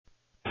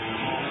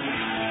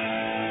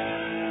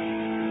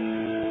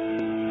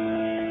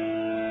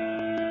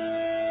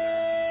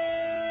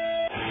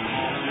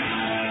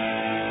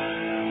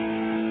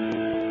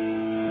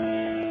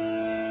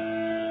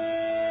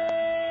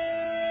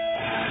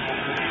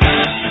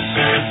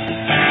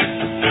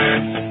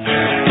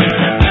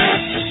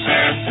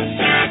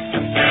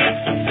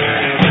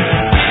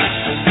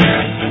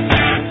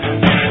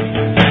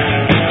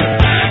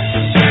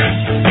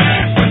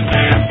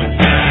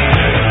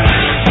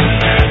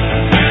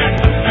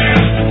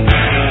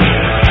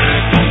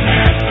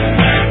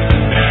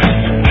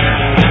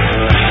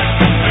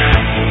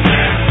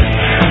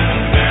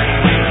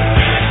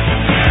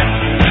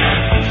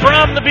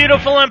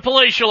beautiful and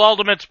palatial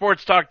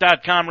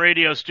UltimateSportsTalk.com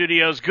radio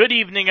studios. Good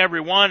evening,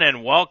 everyone,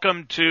 and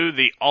welcome to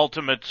the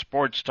Ultimate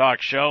Sports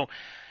Talk Show.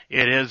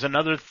 It is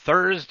another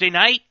Thursday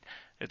night.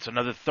 It's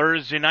another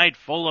Thursday night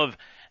full of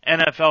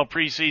NFL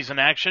preseason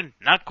action.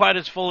 Not quite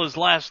as full as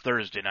last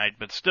Thursday night,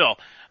 but still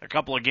a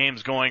couple of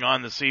games going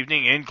on this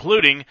evening,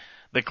 including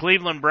the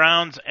Cleveland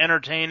Browns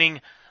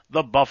entertaining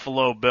the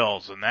Buffalo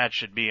Bills, and that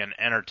should be an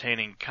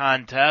entertaining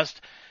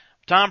contest.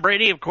 Tom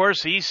Brady, of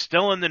course, he's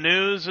still in the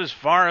news as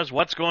far as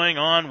what's going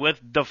on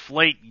with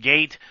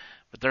Deflategate,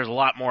 but there's a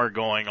lot more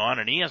going on.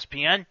 And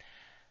ESPN,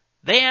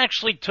 they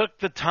actually took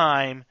the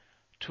time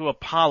to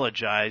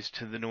apologize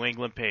to the New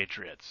England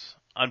Patriots.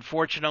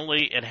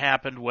 Unfortunately, it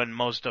happened when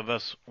most of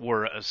us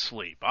were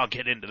asleep. I'll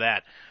get into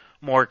that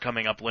more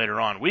coming up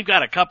later on. We've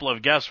got a couple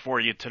of guests for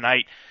you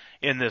tonight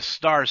in this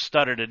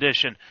star-studded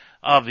edition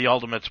of the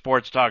Ultimate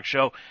Sports Talk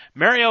Show.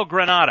 Mario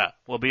Granata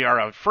will be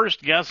our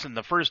first guest in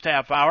the first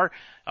half hour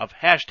of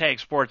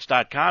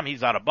 #sports.com.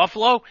 He's out of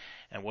Buffalo,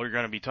 and we're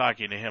going to be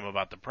talking to him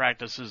about the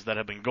practices that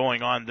have been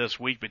going on this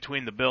week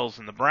between the Bills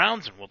and the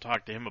Browns, and we'll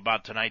talk to him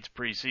about tonight's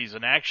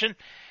preseason action.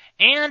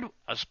 And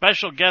a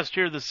special guest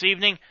here this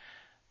evening.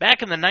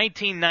 Back in the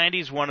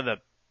 1990s, one of the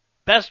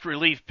best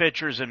relief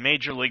pitchers in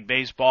Major League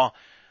Baseball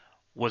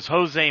was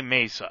Jose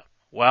Mesa.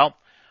 Well,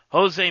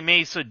 Jose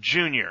Mesa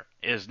Jr.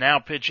 is now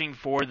pitching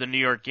for the New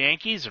York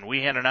Yankees, and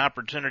we had an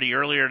opportunity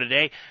earlier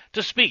today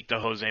to speak to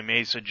Jose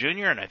Mesa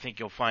Jr., and I think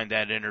you'll find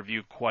that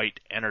interview quite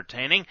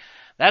entertaining.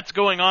 That's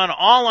going on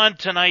all on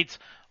tonight's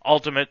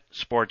Ultimate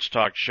Sports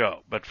Talk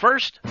Show. But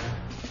first,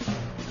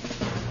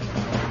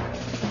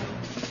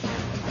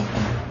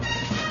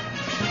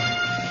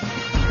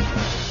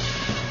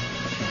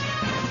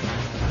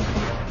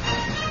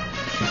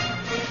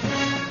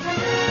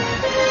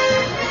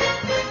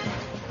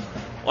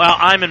 well,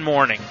 I'm in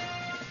mourning.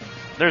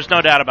 There's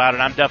no doubt about it.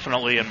 I'm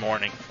definitely in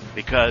mourning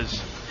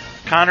because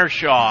Connor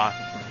Shaw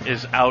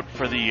is out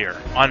for the year.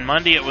 On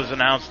Monday, it was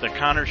announced that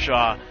Connor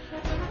Shaw,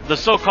 the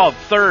so-called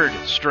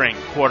third-string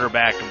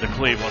quarterback of the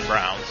Cleveland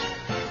Browns,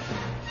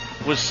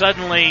 was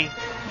suddenly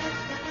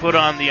put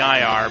on the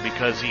IR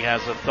because he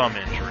has a thumb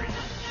injury.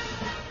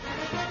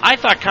 I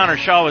thought Connor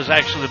Shaw was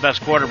actually the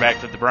best quarterback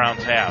that the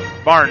Browns have,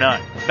 bar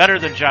none. Better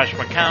than Josh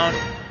McCown,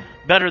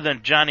 better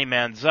than Johnny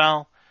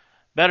Manziel,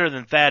 better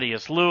than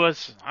Thaddeus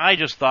Lewis. I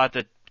just thought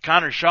that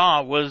Connor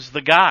Shaw was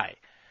the guy.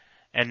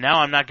 And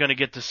now I'm not going to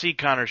get to see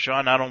Connor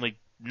Shaw not only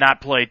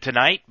not play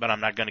tonight, but I'm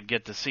not going to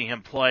get to see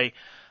him play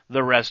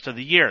the rest of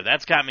the year.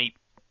 That's got me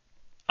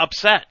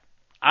upset.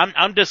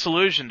 I'm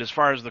disillusioned as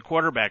far as the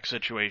quarterback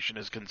situation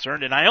is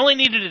concerned, and I only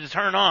needed to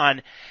turn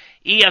on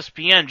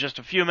ESPN just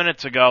a few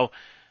minutes ago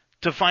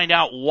to find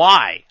out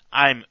why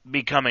I'm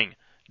becoming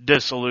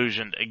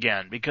disillusioned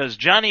again, because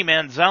Johnny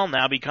Manziel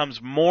now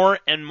becomes more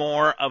and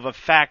more of a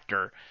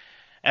factor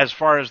as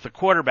far as the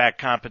quarterback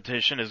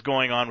competition is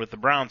going on with the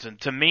Browns. And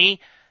to me,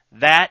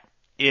 that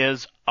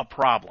is a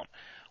problem.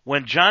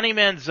 When Johnny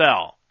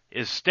Manziel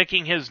is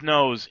sticking his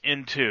nose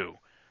into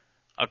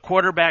a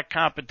quarterback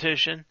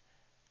competition,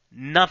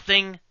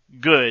 nothing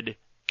good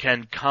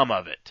can come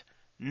of it.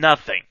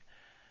 Nothing.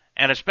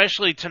 And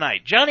especially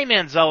tonight, Johnny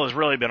Manziel has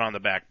really been on the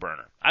back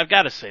burner. I've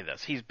got to say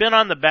this. He's been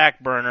on the back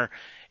burner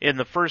in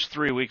the first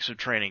 3 weeks of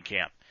training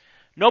camp.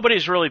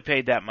 Nobody's really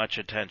paid that much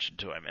attention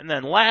to him. And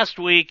then last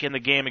week in the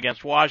game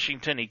against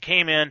Washington, he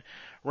came in,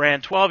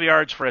 ran 12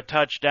 yards for a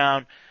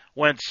touchdown,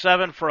 went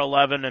 7 for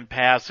 11 in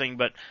passing,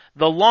 but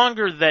the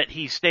longer that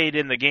he stayed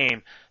in the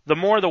game, the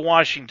more the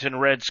Washington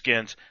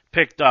Redskins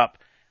picked up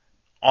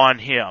on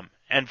him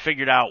and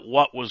figured out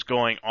what was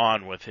going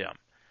on with him.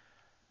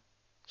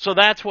 So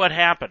that's what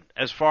happened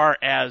as far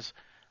as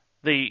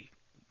the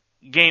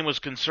game was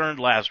concerned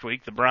last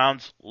week. The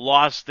Browns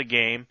lost the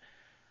game.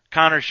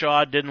 Connor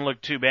Shaw didn't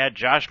look too bad.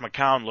 Josh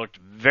McCown looked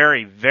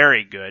very,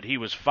 very good. He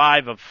was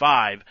 5 of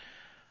 5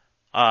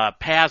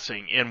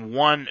 passing in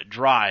one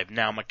drive.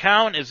 Now,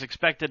 McCown is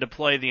expected to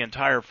play the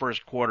entire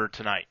first quarter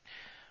tonight.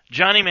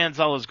 Johnny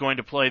Manziel is going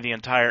to play the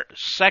entire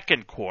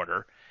second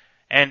quarter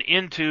and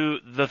into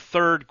the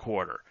third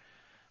quarter.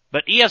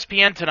 But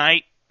ESPN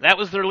tonight, that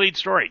was their lead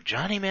story.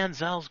 Johnny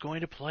Manziel's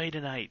going to play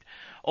tonight.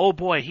 Oh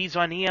boy, he's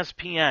on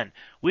ESPN.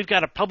 We've got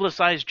to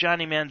publicize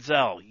Johnny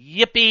Manziel.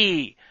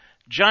 Yippee!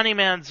 Johnny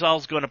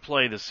Manziel's going to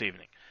play this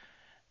evening.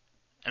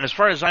 And as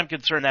far as I'm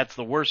concerned, that's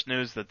the worst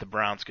news that the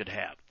Browns could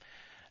have.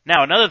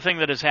 Now, another thing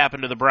that has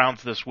happened to the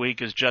Browns this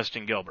week is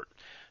Justin Gilbert.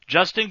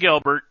 Justin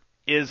Gilbert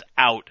is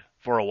out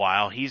for a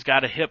while. He's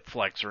got a hip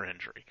flexor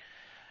injury.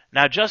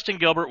 Now, Justin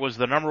Gilbert was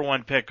the number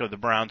 1 pick of the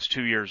Browns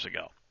 2 years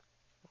ago,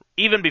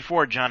 even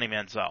before Johnny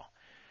Manziel.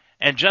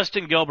 And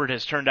Justin Gilbert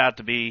has turned out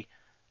to be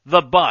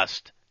the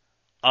bust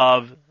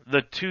of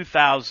the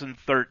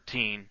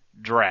 2013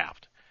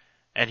 draft.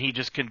 And he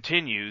just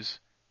continues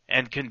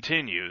and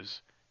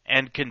continues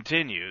and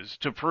continues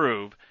to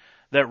prove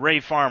that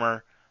Ray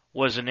Farmer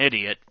was an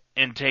idiot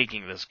in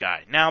taking this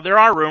guy. Now, there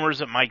are rumors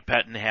that Mike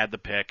Pettin had the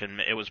pick, and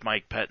it was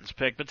Mike Pettin's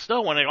pick, but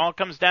still, when it all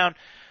comes down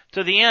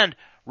to the end,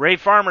 Ray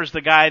Farmer's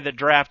the guy that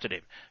drafted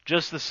him.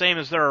 Just the same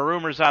as there are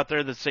rumors out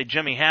there that say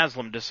Jimmy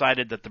Haslam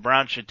decided that the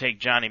Browns should take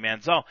Johnny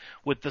Manziel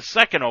with the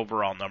second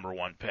overall number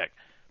 1 pick.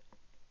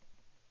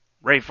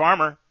 Ray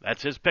Farmer,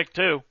 that's his pick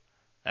too.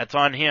 That's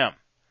on him.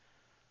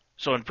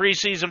 So in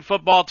preseason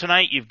football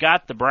tonight, you've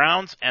got the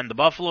Browns and the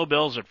Buffalo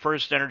Bills at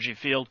First Energy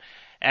Field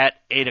at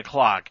 8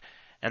 o'clock.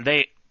 And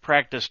they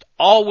practiced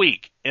all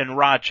week in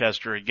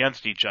Rochester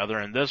against each other,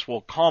 and this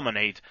will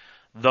culminate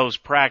those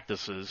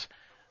practices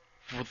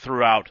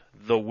throughout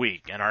the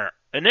week. And our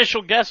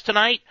initial guest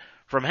tonight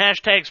from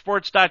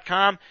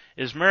hashtagsports.com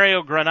is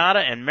Mario Granata,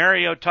 and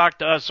Mario talked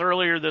to us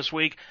earlier this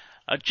week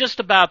just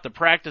about the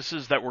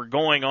practices that were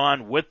going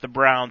on with the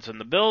Browns and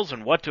the Bills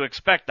and what to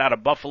expect out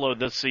of Buffalo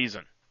this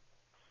season.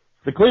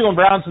 The Cleveland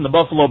Browns and the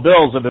Buffalo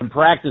Bills have been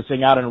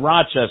practicing out in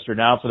Rochester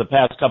now for the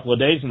past couple of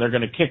days, and they're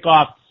going to kick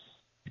off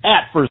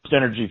at First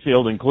Energy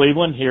Field in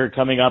Cleveland here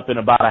coming up in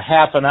about a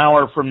half an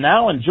hour from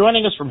now. And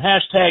joining us from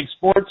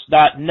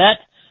hashtagsports.net,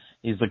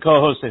 he's the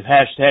co-host of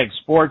Hashtag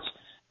Sports,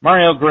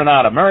 Mario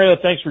Granata. Mario,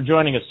 thanks for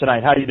joining us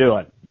tonight. How you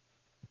doing?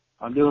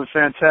 I'm doing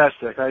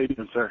fantastic. How you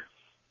doing, sir?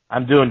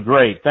 I'm doing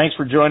great. Thanks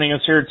for joining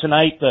us here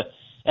tonight.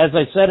 As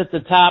I said at the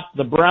top,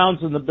 the Browns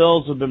and the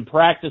Bills have been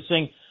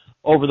practicing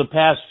over the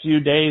past few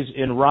days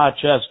in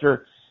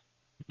Rochester.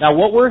 Now,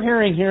 what we're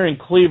hearing here in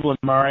Cleveland,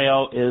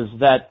 Mario, is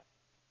that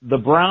the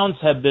Browns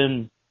have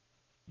been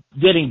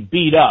getting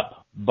beat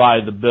up by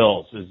the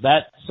Bills. Is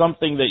that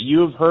something that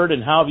you've heard,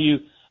 and how have you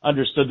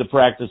understood the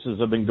practices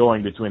have been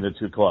going between the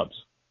two clubs?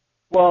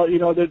 Well,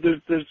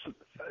 there's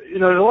a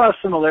lot of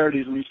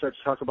similarities when you start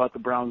to talk about the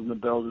Browns and the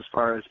Bills as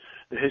far as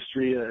the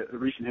history, the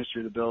recent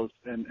history of the Bills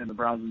and the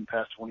Browns in the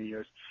past 20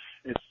 years.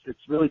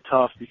 It's really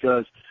tough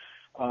because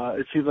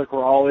it seems like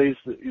we're always,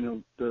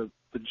 the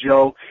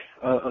joke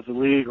of the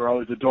league, or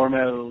always the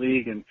doormat of the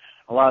league, and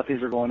a lot of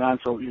things are going on.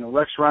 So,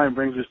 Rex Ryan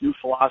brings this new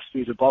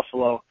philosophy to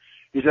Buffalo.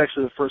 He's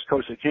actually the first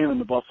coach that came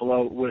into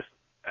Buffalo with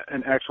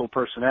an actual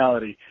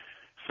personality.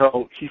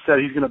 So he said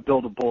he's going to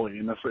build a bully,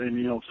 and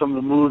some of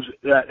the moves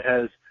that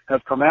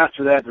have come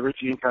after that, the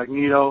Richie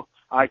Incognito,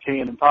 IK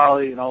and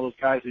Impali, and all those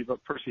guys,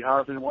 Percy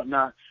Harvin and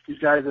whatnot. These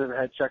guys that have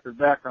had checkered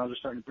backgrounds are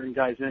starting to bring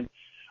guys in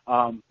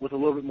with a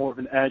little bit more of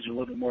an edge and a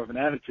little bit more of an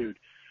attitude.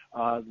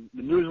 The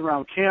news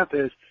around camp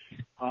is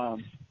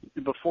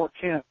before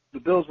camp, the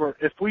Bills were,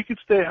 if we could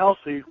stay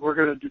healthy, we're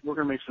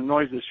gonna make some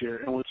noise this year.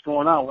 And what's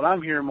going on? What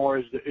I'm hearing more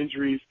is the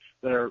injuries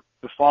that are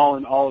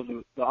befalling all of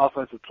the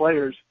offensive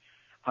players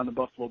on the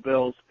Buffalo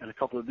Bills and a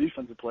couple of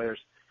defensive players.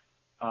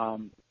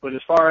 But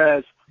as far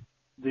as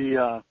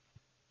the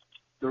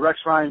Rex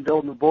Ryan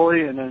building the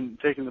bully and then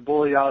taking the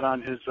bully out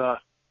on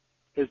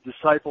his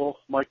disciple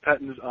Mike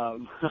Pettine's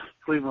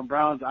Cleveland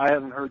Browns, I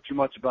haven't heard too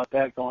much about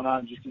that going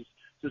on.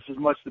 Just as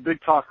much the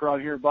big talk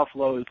around here in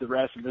Buffalo is the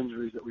rash of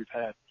injuries that we've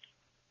had.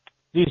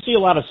 Do you see a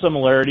lot of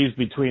similarities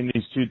between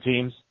these two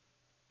teams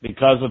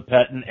because of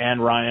Pettine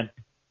and Ryan?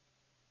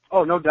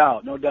 Oh, no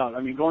doubt, no doubt. I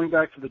mean, going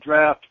back to the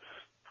draft,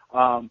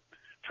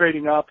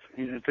 trading up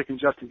and picking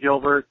Justin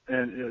Gilbert,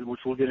 and which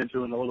we'll get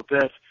into in a little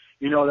bit,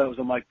 that was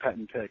a Mike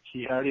Pettine pick.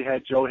 He already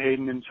had Joe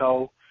Hayden in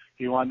tow.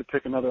 He wanted to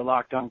pick another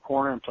lockdown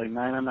corner and play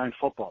 9-on-9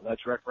 football.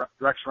 That's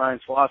Rex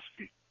Ryan's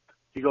philosophy.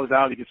 He goes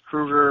out, he gets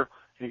Kruger,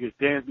 he gets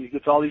Dan, he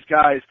gets all these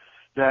guys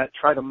that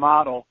try to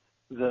model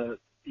the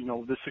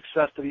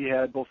success that he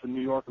had both in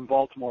New York and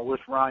Baltimore with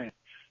Ryan.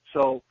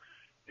 So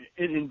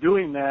in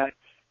doing that,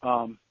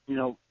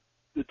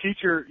 the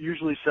teacher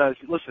usually says,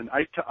 listen,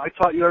 I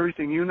taught you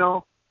everything you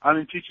know. I'm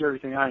going to teach you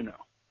everything I know.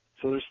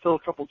 So there's still a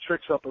couple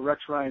tricks up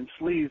Rex Ryan's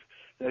sleeve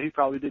that he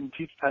probably didn't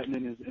teach Pettine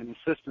in his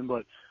system.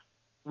 But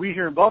we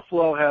here in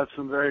Buffalo have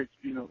some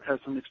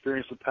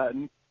experience with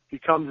Pettine. He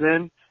comes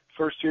in,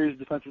 first year as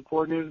defensive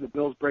coordinator, the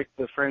Bills break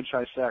the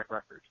franchise sack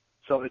record.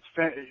 So it's,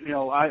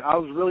 I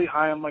was really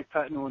high on Mike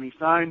Pettine when he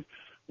signed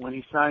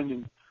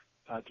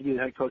to be the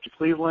head coach of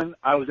Cleveland.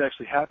 I was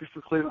actually happy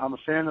for Cleveland. I'm a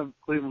fan of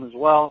Cleveland as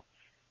well.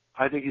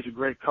 I think he's a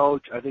great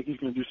coach. I think he's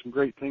going to do some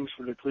great things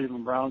for the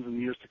Cleveland Browns in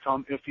the years to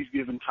come if he's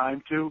given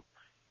time to.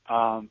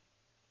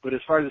 But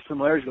as far as the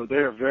similarities go, they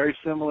are very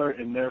similar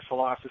in their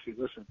philosophy.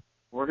 Listen,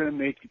 we're going to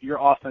make your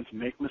offense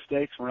make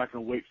mistakes. We're not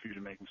going to wait for you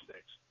to make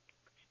mistakes.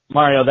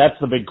 Mario, that's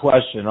the big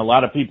question. A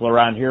lot of people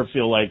around here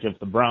feel like if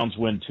the Browns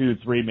win 2,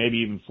 3, maybe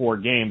even 4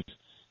 games,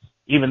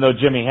 even though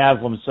Jimmy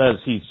Haslam says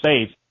he's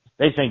safe,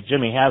 they think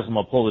Jimmy Haslam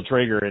will pull the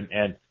trigger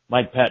and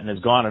Mike Pettine is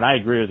gone. And I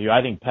agree with you.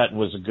 I think Pettine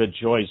was a good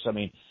choice. I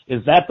mean,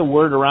 is that the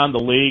word around the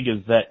league,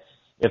 is that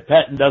if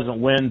Pettine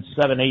doesn't win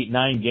 7, 8,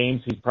 9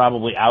 games, he's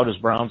probably out as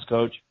Browns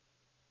coach?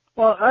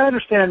 Well, I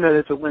understand that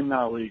it's a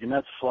win-now league, and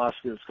that's the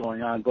philosophy that's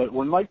going on. But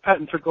when Mike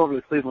Pettine took over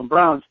the Cleveland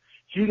Browns,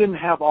 he didn't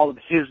have all of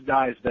his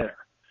guys there.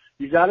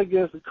 You got to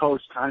give the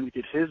coach time to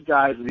get his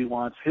guys that he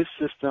wants, his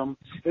system,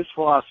 his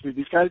philosophy.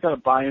 These guys got to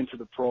buy into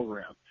the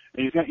program,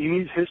 and he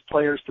needs his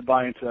players to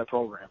buy into that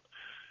program.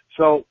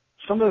 So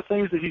some of the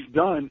things that he's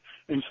done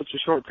in such a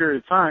short period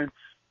of time,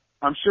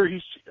 I'm sure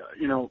he's,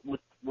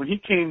 when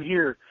he came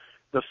here,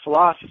 the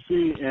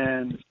philosophy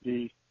and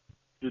the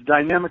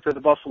dynamic of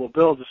the Buffalo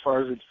Bills as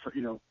far as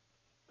it's,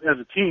 as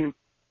a team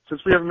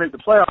since we haven't made the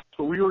playoffs,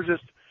 but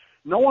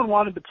no one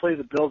wanted to play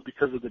the Bills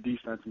because of the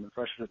defense and the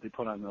pressure that they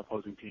put on the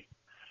opposing team.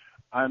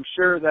 I'm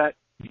sure that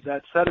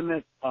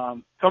sentiment,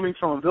 coming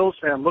from a Bills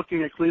fan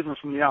looking at Cleveland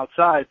from the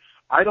outside,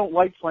 I don't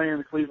like playing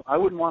the Cleveland. I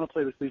wouldn't want to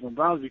play the Cleveland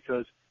Browns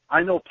because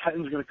I know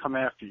Pettine's going to come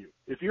after you.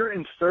 If you're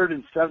in 3rd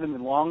and 7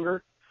 and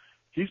longer,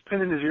 he's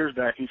pinning his ears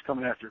back. He's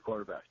coming after your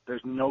quarterback.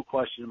 There's no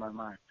question in my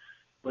mind.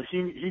 But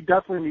he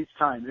definitely needs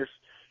time.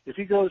 If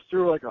he goes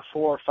through like a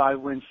 4 or 5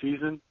 win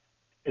season,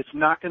 it's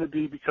not going to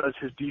be because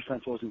his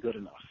defense wasn't good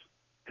enough.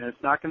 And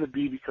it's not going to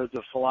be because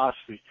of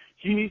philosophy.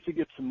 He needs to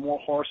get some more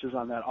horses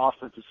on that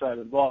offensive side of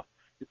the ball.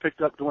 You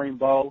picked up Dwayne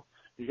Bowe.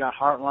 You got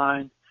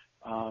Hartline.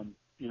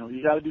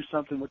 You got to do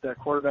something with that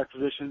quarterback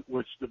position,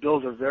 which the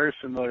Bills are very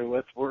familiar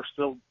with. We're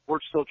still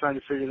trying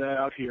to figure that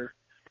out here.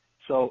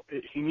 So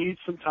he needs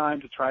some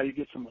time to try to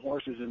get some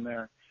horses in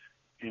there,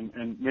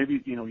 and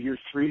maybe year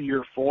 3,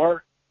 year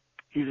 4,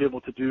 he's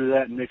able to do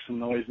that and make some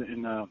noise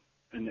in the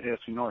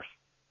AFC North.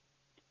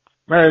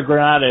 Mario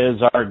Granata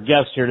is our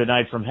guest here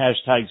tonight from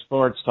Hashtag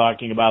Sports,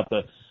 talking about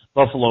the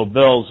Buffalo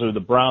Bills, who the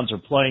Browns are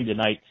playing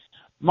tonight.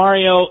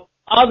 Mario,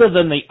 other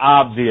than the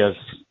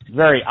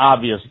very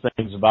obvious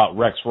things about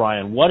Rex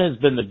Ryan, what has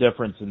been the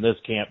difference in this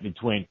camp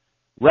between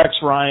Rex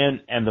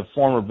Ryan and the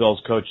former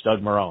Bills coach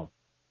Doug Marrone?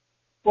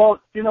 Well,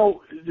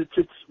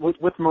 it's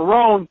with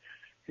Marrone,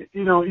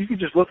 you could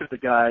just look at the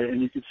guy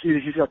and you could see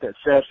that he's got that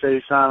sad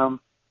face on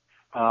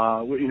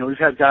him. We've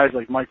had guys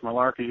like Mike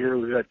Mularkey here.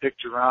 We've had Dick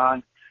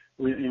Duran.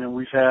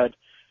 We've had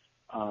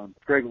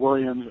Greg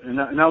Williams, and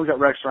now we've got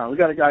Rex Ryan. We've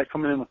got a guy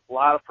coming in with a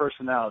lot of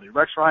personality.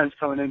 Rex Ryan's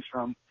coming in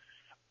from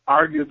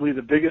arguably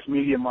the biggest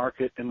media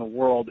market in the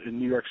world in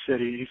New York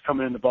City. He's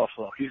coming into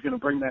Buffalo. He's going to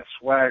bring that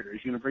swagger.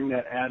 He's going to bring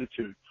that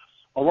attitude.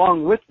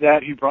 Along with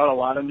that, he brought a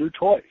lot of new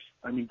toys.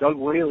 I mean, Doug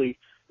Whaley,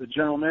 the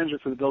general manager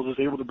for the Bills, was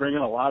able to bring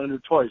in a lot of new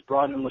toys.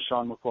 Brought in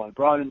LaShawn McCoy.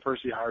 Brought in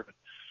Percy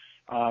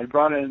Harvin. He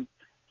brought in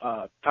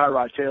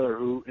Tyrod Taylor,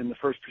 who in the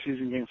first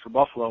preseason game for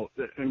Buffalo,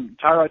 and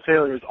Tyrod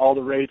Taylor is all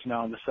the rage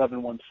now in the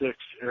 716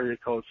 area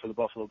code for the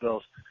Buffalo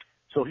Bills.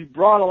 So he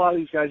brought a lot of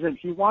these guys in.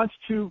 He wants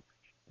to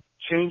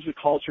change the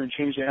culture and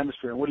change the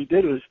atmosphere. And what he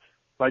did was,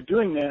 by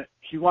doing that,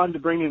 he wanted to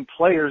bring in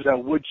players that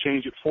would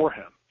change it for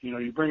him.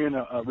 You bring in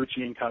a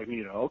Richie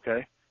Incognito.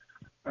 Okay.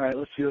 All right,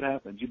 let's see what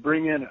happens. You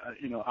bring in,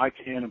 Ike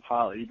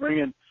Annapolis. You bring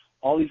in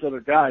all these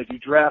other guys. You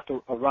draft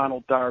a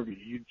Ronald Darby.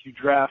 You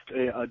draft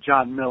a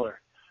John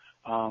Miller.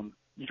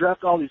 You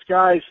draft all these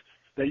guys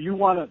that you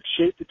want to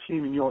shape the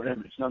team in your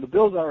image. Now, the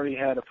Bills already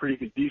had a pretty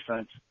good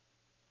defense,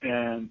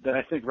 and that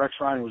I think Rex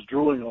Ryan was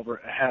drooling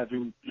over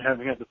having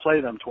had to play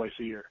them twice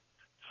a year.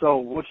 So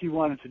what he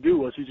wanted to do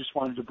was he just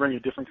wanted to bring a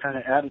different kind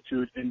of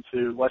attitude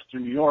into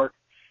Western New York.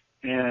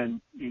 And,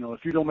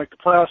 if you don't make the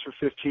playoffs for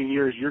 15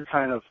 years, you're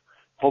kind of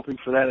hoping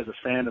for that as a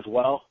fan as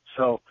well.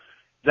 So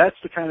that's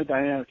the kind of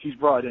dynamic he's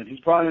brought in. He's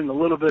brought in a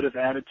little bit of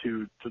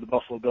attitude to the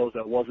Buffalo Bills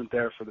that wasn't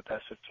there for the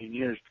past 15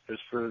 years, because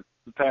for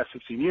the past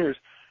 15 years,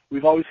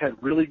 we've always had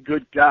really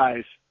good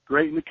guys,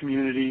 great in the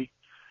community.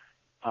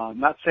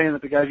 Not saying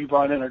that the guys he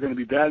brought in are going to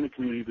be bad in the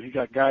community, but he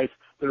got guys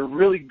that are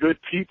really good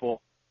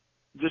people,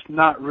 just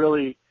not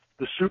really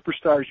the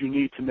superstars you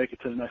need to make it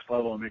to the next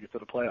level and make it to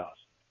the playoffs.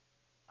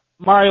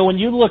 Mario, when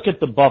you look at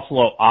the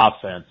Buffalo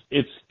offense,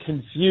 it's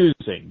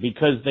confusing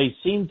because they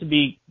seem to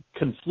be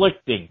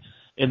conflicting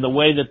in the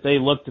way that they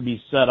look to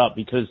be set up,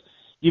 because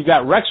you've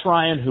got Rex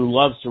Ryan, who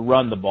loves to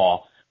run the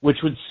ball, which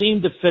would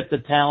seem to fit the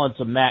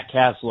talents of Matt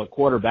Castle at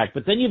quarterback.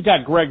 But then you've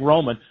got Greg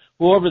Roman,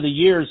 who over the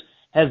years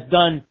has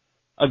done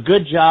a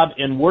good job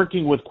in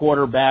working with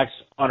quarterbacks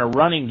on a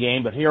running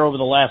game, but here over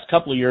the last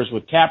couple of years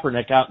with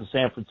Kaepernick out in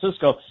San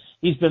Francisco,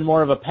 he's been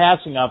more of a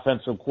passing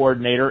offensive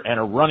coordinator and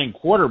a running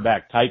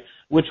quarterback type,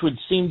 which would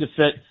seem to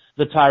fit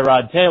the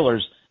Tyrod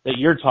Taylors that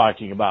you're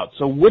talking about.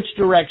 So which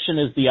direction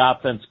is the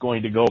offense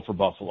going to go for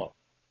Buffalo?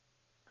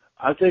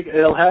 I think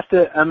it'll have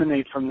to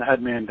emanate from the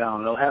head man down.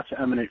 It'll have to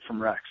emanate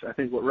from Rex. I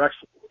think what Rex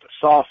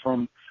saw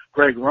from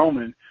Greg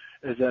Roman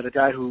is that a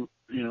guy who,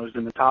 is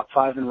in the top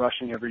 5 in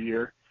rushing every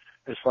year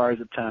as far as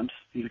attempts.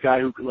 He's a guy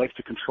who likes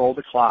to control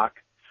the clock.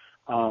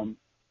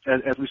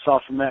 As we saw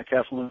from Matt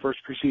Castle in the first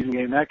preseason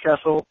game, Matt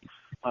Castle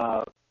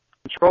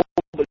controlled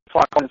the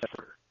clock on his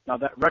effort. Now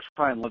that Rex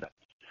Ryan loved that.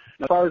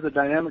 Now, as far as the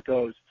dynamic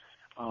goes,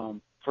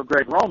 for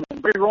Greg Roman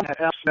had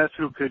Al Smith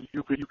who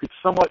you could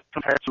somewhat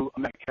compare to a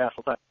Matt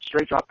Castle type.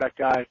 Straight drop back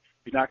guy.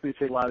 He's not going to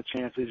take a lot of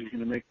chances. He's going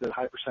to make the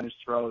high percentage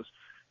throws.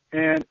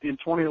 And in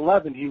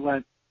 2011, he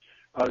went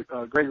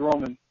Greg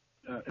Roman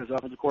as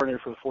offensive coordinator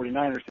for the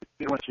 49ers.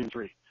 They went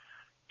 2-3.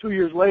 2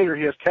 years later,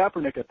 he has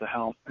Kaepernick at the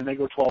helm, and they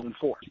go 12-4.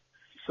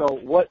 So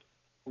what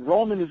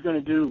Roman is going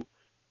to do,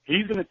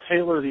 he's going to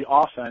tailor the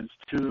offense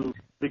to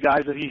the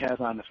guys that he has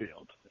on the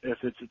field. If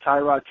it's a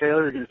Tyrod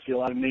Taylor, you're going to see a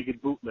lot of naked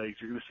bootlegs.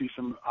 You're going to see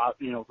some,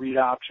 read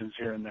options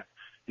here and there.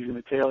 He's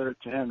going to tailor it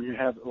to him. You're going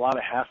to have a lot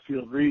of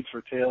half-field reads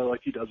for Taylor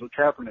like he does with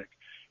Kaepernick.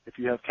 If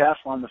you have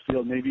Castle on the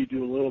field, maybe you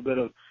do a little bit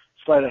of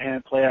sleight of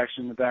hand play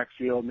action in the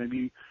backfield.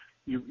 Maybe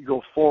you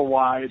go 4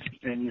 wide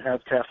and you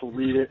have Castle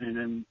read it, and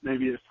then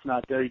maybe if it's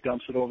not there, he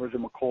dumps it over to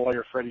McCoy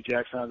or Freddie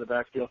Jackson out of the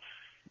backfield.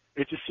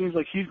 it just seems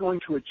like he's going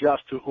to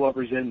adjust to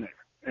whoever's in there.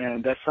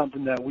 And that's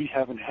something that we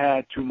haven't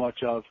had too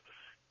much of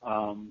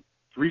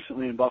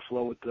recently in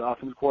Buffalo with the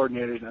offensive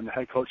coordinators and the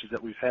head coaches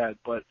that we've had.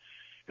 But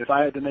if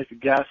I had to make a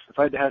guess, if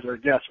I had to hazard a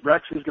guess,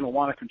 Rex is going to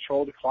want to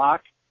control the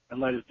clock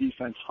and let his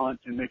defense hunt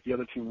and make the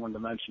other team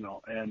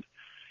one-dimensional. And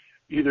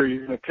either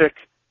you're going to pick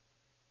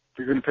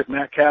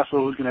Matt Castle,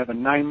 who's going to have a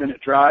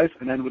 9-minute drive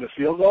and end with a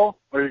field goal,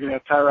 or you're going to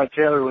have Tyrod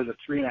Taylor with a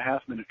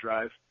 3.5-minute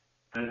drive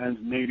and ends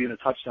maybe in a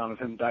touchdown of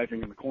him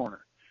diving in the corner.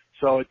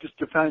 So it just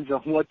depends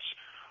on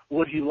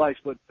what he likes.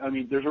 But, I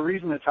mean, there's a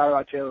reason that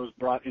Tyrod Taylor was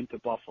brought into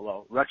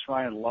Buffalo. Rex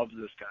Ryan loves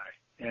this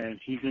guy, and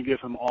he's going to give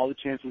him all the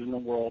chances in the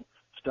world,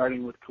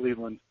 starting with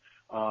Cleveland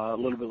a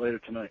little bit later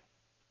tonight.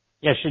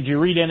 Yeah, should you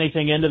read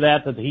anything into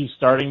that he's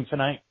starting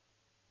tonight?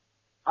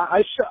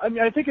 I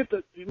think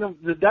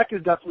the deck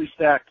is definitely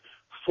stacked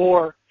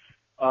for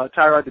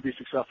Tyrod to be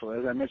successful.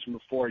 As I mentioned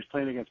before, he's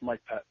playing against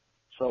Mike Pett.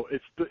 So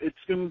it's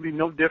going to be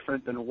no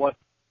different than what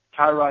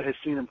Tyrod has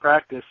seen in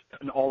practice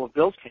in all of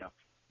Bill's camp.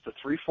 It's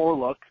a 3-4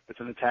 look. It's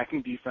an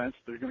attacking defense.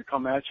 They're going to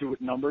come at you with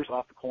numbers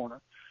off the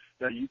corner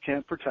that you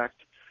can't protect.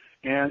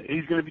 And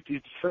he's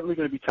certainly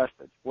going to be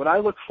tested. What I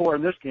look for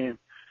in this game,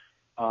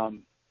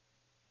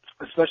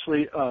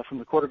 especially from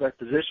the quarterback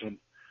position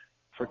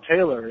for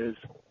Taylor, is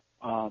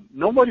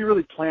nobody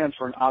really plans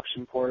for an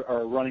option or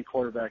a running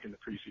quarterback in the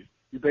preseason.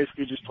 You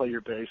basically just play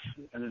your base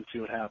and then see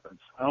what happens.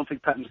 I don't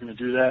think Pettin's going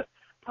to do that.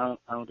 I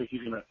don't think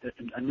he's going to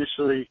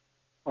initially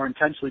or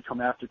intentionally come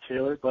after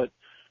Taylor, but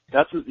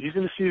he's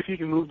going to see if he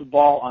can move the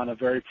ball on a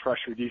very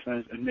pressured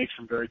defense and make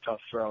some very tough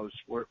throws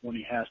when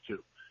he has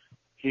to.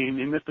 He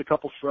missed a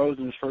couple throws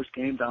in his first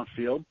game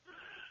downfield,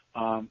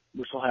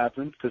 which will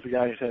happen because the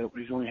guy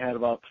he's only had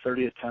about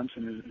 30 attempts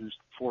in his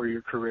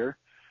 4-year career.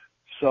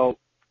 So,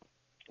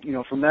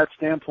 from that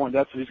standpoint,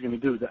 that's what he's going to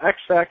do. The X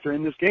factor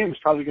in this game is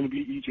probably going to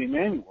be E.J.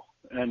 Manuel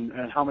and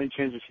how many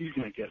chances he's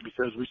going to get,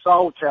 because we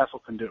saw what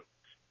Castle can do.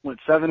 Went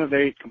 7 of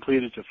 8,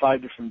 completed to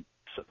 5 different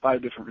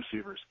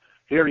receivers.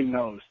 He already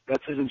knows.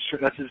 That's his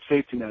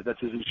safety net. That's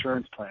his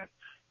insurance plan.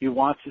 He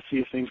wants to see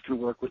if things can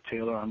work with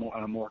Taylor on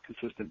a more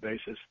consistent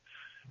basis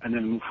and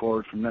then move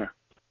forward from there.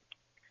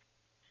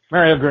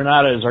 Mario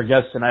Granata is our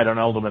guest tonight on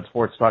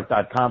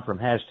UltimateSportsTalk.com from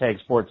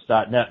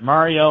 #sports.net.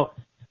 Mario,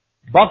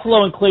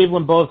 Buffalo and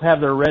Cleveland both have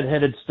their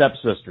redheaded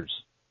stepsisters,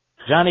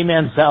 Johnny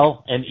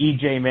Manziel and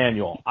E.J.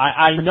 Manuel.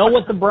 I know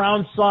what the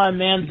Browns saw in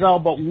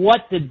Manziel, but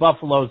what did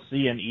Buffalo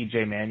see in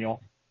E.J.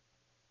 Manuel?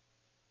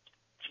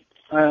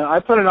 I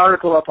put an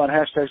article up on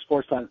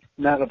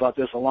 #sports.net about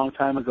this a long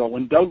time ago.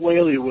 When Doug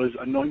Whaley was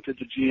anointed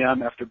the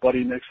GM after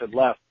Buddy Nix had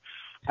left,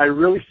 I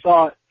really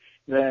thought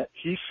that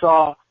he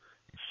saw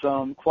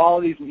some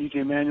qualities in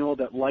E.J. Manuel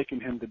that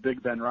likened him to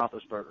Big Ben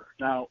Roethlisberger.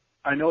 Now,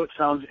 I know it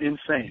sounds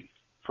insane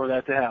for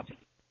that to happen.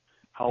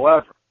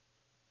 However,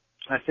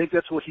 I think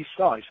that's what he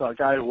saw. He saw a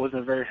guy who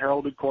wasn't a very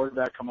heralded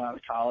quarterback coming out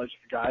of college,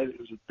 a guy that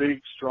was a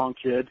big, strong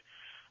kid.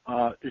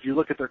 If you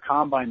look at their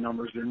combine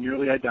numbers, they're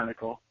nearly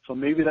identical. So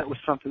maybe that was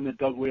something that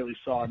Doug Whaley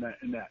saw in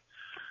that.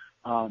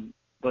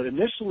 But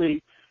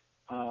initially,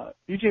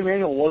 E.J.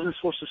 Manuel wasn't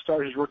supposed to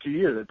start his rookie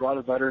year. They brought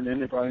a veteran in.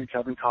 They brought in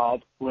Kevin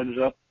Kolb, who ended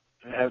up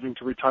having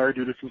to retire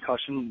due to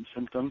concussion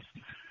symptoms.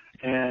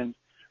 And,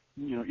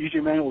 E.J.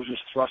 Manuel was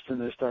just thrust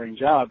into the starting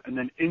job, and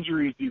then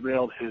injuries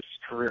derailed his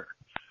career,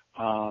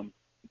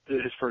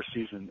 his first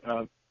season.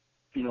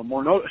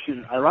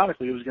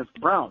 Ironically, it was against the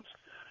Browns.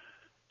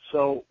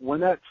 So when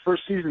that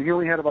first season, he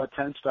only had about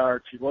 10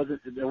 starts. They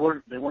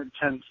weren't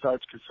 10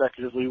 starts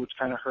consecutively, which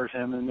kind of hurt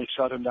him, and they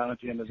shut him down at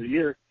the end of the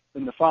year.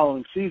 In the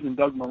following season,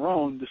 Doug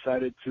Marrone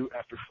decided to,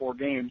 after 4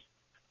 games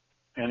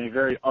and a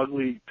very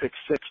ugly pick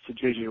 6 to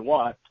J.J.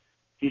 Watt,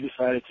 he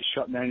decided to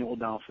shut Manuel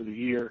down for the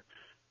year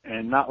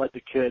and not let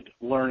the kid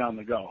learn on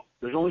the go.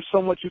 There's only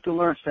so much you can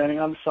learn standing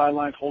on the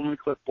sidelines, holding the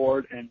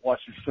clipboard, and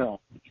watching film.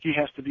 He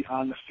has to be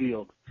on the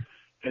field.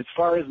 As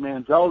far as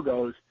Manziel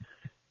goes,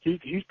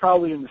 he's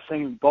probably in the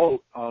same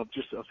boat of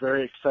just a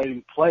very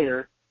exciting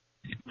player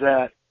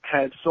that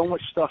had so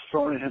much stuff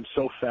thrown at him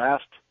so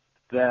fast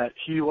that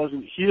he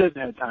didn't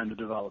have time to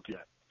develop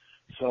yet.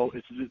 So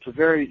it's a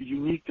very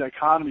unique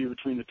dichotomy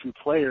between the two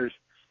players,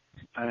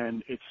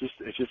 and it's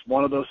just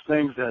one of those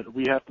things that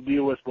we have to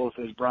deal with both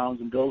as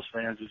Browns and Bills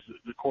fans, is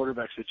the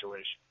quarterback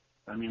situation.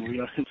 I mean,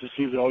 it just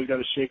seems we always got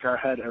to shake our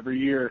head every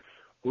year.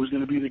 Who's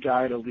going to be the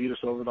guy to lead us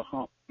over the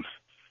hump?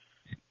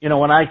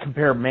 When I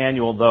compare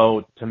Manuel,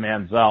 though, to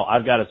Manziel,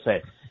 I've got to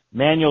say,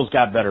 Manuel's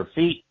got better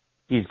feet,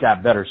 he's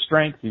got better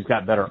strength, he's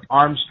got better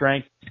arm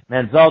strength.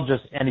 And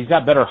he's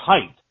got better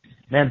height.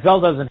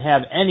 Manziel doesn't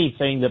have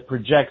anything that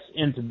projects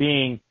into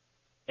being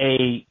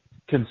a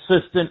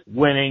consistent,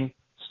 winning,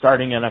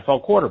 starting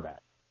NFL quarterback.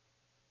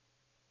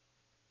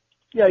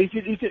 Yeah, he's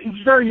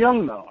very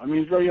young, though. I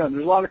mean, he's very young.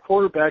 There's a lot of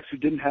quarterbacks who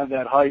didn't have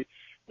that height,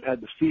 but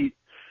had the feet.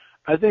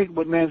 I think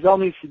what Manziel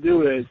needs to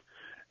do is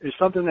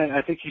something that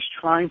I think he's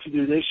trying to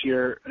do this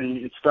year, and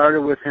it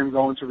started with him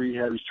going to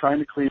rehab. He's trying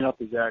to clean up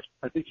his act.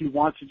 I think he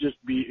wants to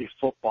just be a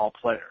football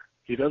player.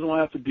 He doesn't want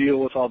to have to deal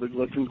with all the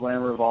glitz and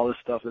glamour of all this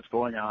stuff that's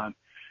going on.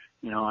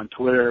 on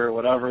Twitter,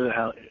 whatever the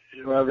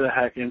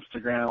heck,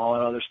 Instagram, all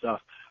that other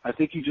stuff. I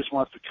think he just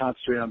wants to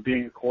concentrate on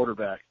being a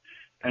quarterback.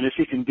 And if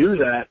he can do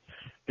that,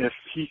 if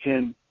he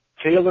can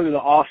tailor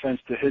the offense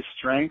to his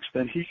strengths,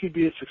 then he could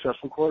be a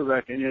successful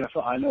quarterback in the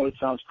NFL. I know it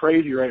sounds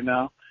crazy right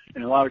now,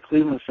 and a lot of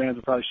Cleveland fans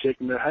are probably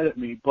shaking their head at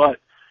me, but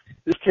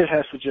this kid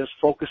has to just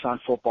focus on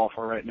football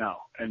for right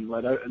now and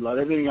let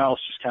everything else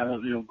just kind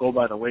of, go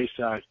by the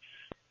wayside.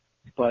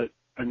 But,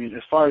 I mean,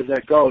 as far as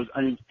that goes,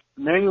 I mean,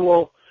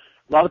 Manuel,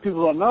 a lot of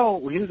people don't know,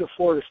 when he was at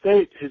Florida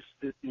State, his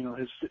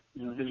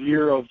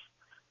year of,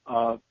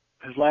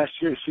 his last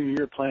year, his senior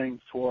year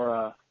playing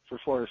for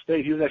Florida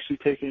State, he was actually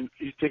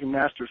taking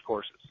master's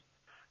courses.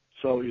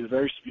 So he's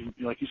very,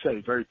 like you said,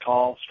 he's very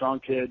tall, strong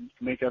kid,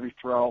 can make every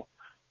throw,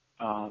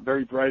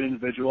 very bright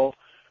individual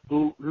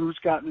who's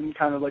gotten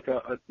kind of like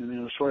a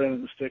short end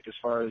of the stick as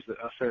far as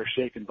a fair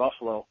shake in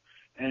Buffalo.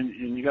 And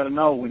you got to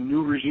know, when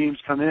new regimes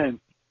come in,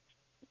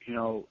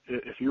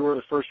 if you were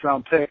the first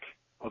round pick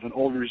of an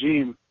old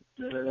regime,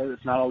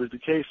 that's not always the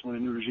case when a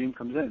new regime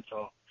comes in.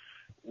 So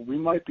we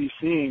might be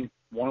seeing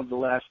one of the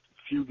last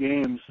few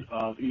games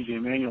of E.J.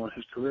 Manuel in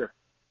his career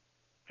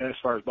as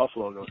far as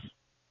Buffalo goes.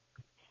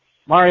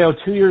 Mario,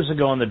 2 years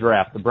ago in the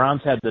draft, the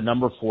Browns had the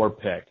number 4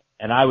 pick,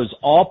 and I was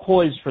all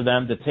poised for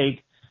them to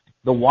take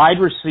the wide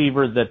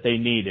receiver that they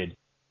needed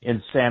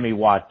in Sammy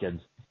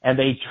Watkins. And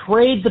they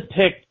trade the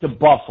pick to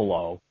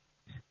Buffalo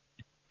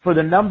for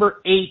the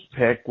number 8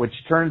 pick, which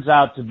turns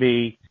out to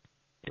be,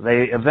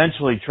 they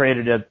eventually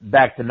traded it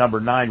back to number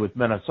 9 with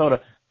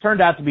Minnesota, turned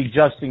out to be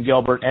Justin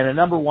Gilbert, and a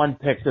number 1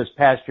 pick this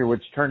past year,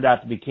 which turned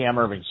out to be Cam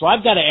Irving. So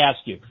I've got to ask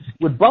you,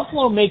 would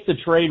Buffalo make the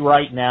trade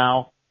right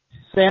now,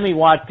 Sammy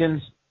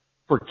Watkins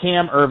for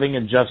Cam Irving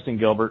and Justin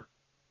Gilbert?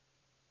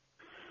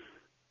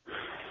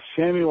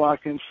 Sammy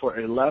Watkins for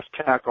a left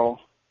tackle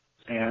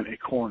and a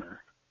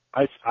corner.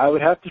 I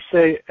would have to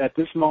say at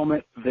this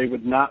moment they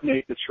would not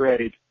make the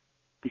trade,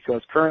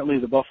 because currently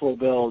the Buffalo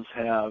Bills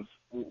have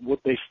what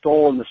they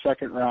stole in the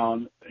second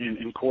round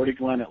in Cordy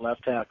Glenn at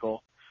left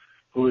tackle,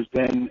 who has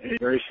been a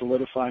very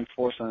solidifying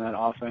force on that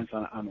offense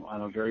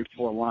on a very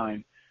poor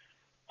line.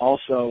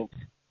 Also,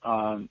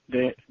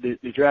 they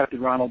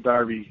drafted Ronald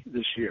Darby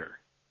this year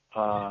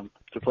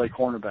to play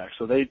cornerback.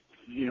 So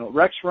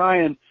Rex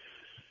Ryan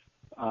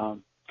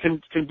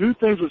can do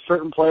things with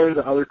certain players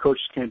that other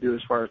coaches can't do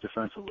as far as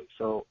defensively.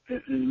 So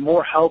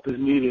more help is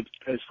needed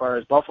as far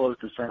as Buffalo is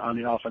concerned on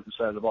the offensive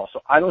side of the ball. So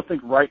I don't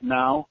think right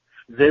now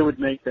they would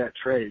make that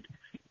trade.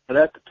 But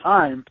at the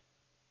time,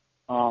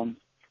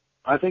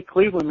 I think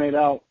Cleveland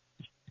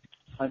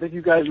I think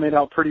you guys made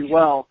out pretty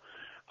well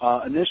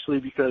initially,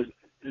 because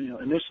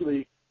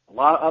initially a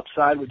lot of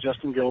upside with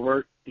Justin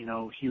Gilbert. He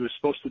was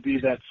supposed to be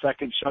that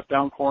second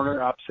shutdown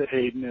corner opposite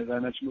Hayden, as I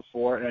mentioned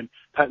before, and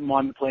Pettine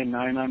wanted to play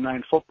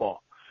 9-on-9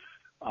 football.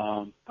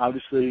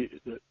 Obviously,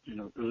 there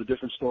was a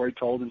different story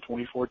told in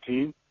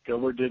 2014.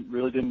 Gilbert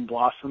didn't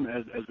blossom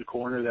as the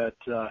corner that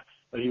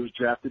he was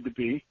drafted to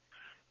be.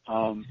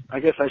 I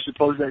guess I should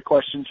pose that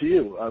question to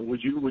you.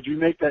 Would you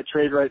make that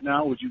trade right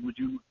now? Would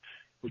you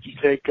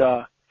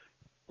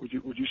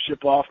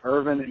ship off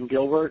Irvin and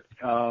Gilbert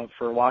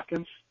for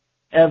Watkins?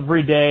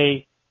 Every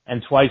day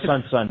and twice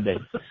on Sunday.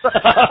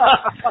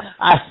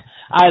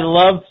 I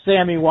loved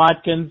Sammy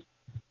Watkins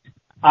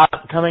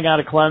coming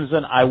out of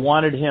Clemson. I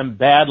wanted him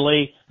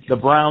badly. The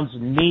Browns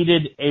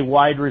needed a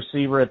wide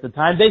receiver at the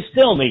time. They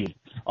still need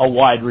a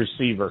wide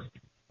receiver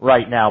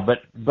right now,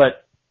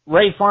 but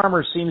Ray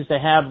Farmer seems to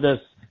have this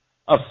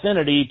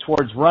affinity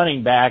towards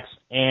running backs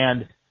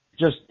and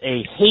just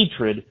a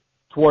hatred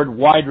toward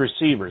wide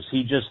receivers.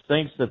 He just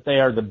thinks that they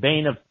are the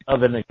bane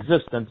of an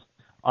existence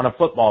on a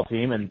football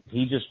team, and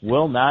he just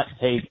will not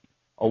take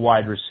a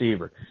wide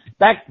receiver.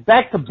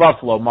 Back to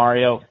Buffalo,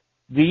 Mario.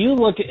 Do you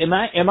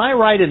am I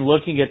right in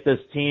looking at this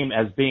team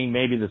as being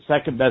maybe the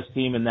second best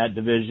team in that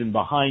division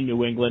behind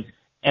New England,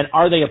 and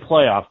are they a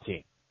playoff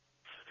team?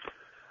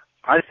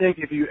 I think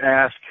if you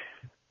ask,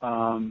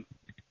 I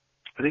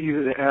think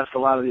you ask a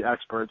lot of the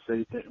experts,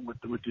 with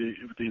the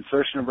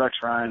insertion of Rex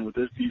Ryan, with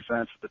this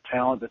defense, the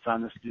talent that's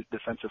on this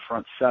defensive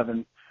front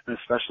seven, and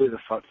especially the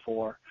front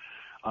four,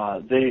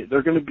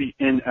 they're going to be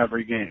in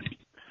every game.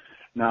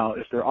 Now,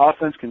 if their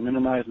offense can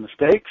minimize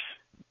mistakes,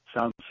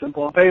 sounds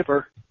simple on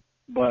paper,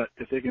 but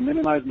if they can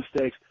minimize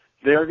mistakes,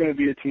 they're going to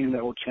be a team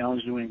that will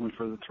challenge New England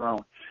for the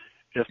throne,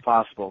 if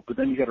possible. But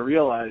then you got to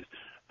realize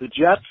the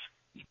Jets,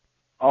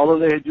 although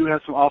they do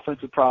have some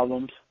offensive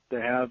problems, they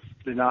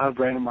now have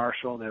Brandon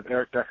Marshall, they have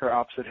Eric Decker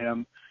opposite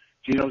him.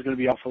 Gino's going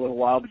to be out for a little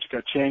while, but you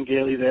got Chan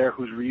Gailey there,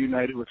 who's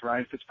reunited with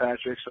Ryan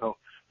Fitzpatrick, so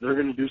they're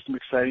going to do some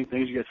exciting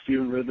things. You got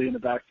Stephen Ridley in the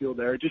backfield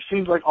there. It just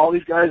seems like all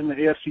these guys in the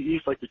AFC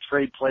East like to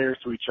trade players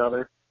to each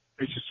other.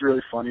 It's just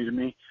really funny to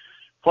me.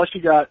 Plus,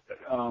 you got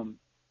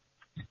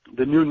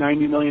the new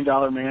 $90 million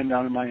man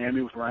down in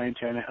Miami with Ryan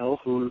Tannehill,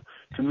 who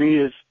to me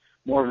is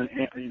more of an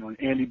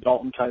Andy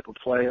Dalton type of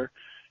player.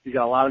 You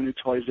got a lot of new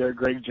toys there.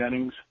 Greg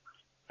Jennings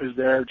is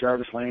there,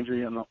 Jarvis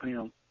Landry, and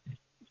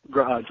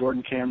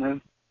Jordan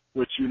Cameron,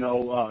 which you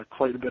know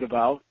quite a bit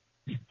about.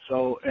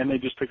 So, and they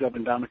just picked up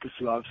Ndamukong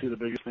Suh, obviously the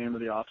biggest name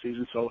of the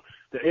offseason. So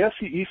the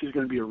AFC East is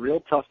going to be a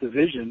real tough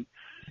division.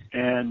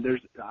 And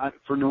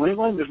for New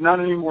England, there's not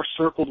any more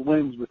circled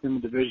wins within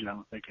the division, I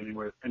don't think,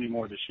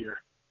 anymore this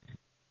year.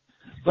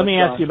 Let me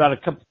ask you about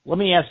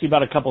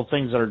a couple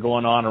things that are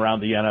going on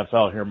around the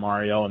NFL here,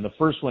 Mario. And the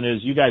first one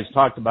is, you guys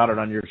talked about it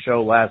on your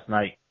show last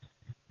night.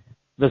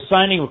 The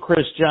signing of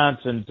Chris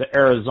Johnson to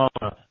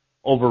Arizona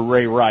over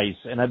Ray Rice.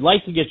 And I'd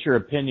like to get your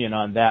opinion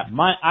on that.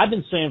 I've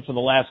been saying for the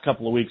last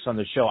couple of weeks on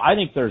the show, I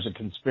think there's a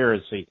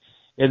conspiracy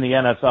in the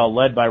NFL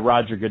led by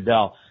Roger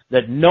Goodell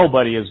that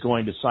nobody is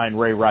going to sign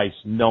Ray Rice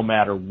no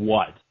matter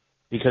what.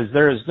 Because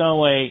there is no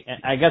way,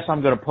 I guess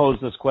I'm going to pose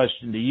this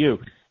question to you.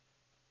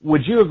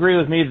 Would you agree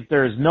with me that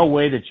there is no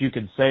way that you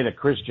can say that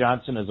Chris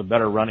Johnson is a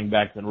better running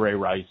back than Ray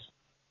Rice?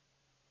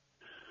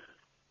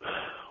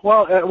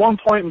 Well, at one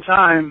point in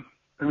time,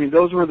 I mean,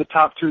 those were the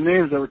top two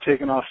names that were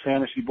taken off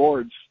fantasy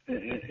boards,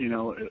 you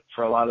know,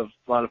 for a lot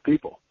of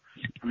people.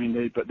 I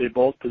mean, they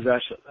both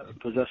possess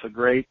a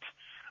great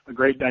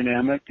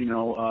dynamic, you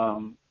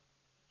know,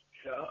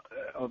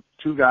 of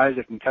two guys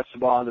that can catch the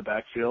ball in the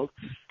backfield.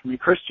 I mean,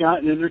 Chris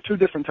Johnson, they're two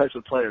different types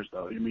of players,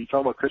 though. I mean, you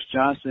talk about Chris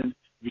Johnson,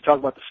 you talk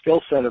about the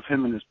skill set of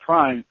him in his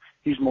prime,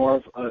 he's more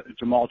of a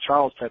Jamal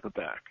Charles type of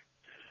back.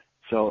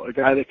 So a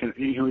guy that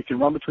he can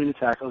run between the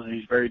tackles, and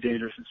he's very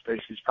dangerous in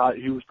space.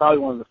 He was probably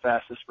one of the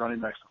fastest running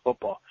backs in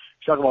football.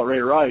 You talk about Ray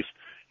Rice,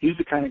 he's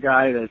the kind of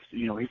guy that's,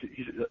 you know, he's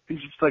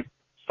just like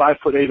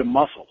 5'8" of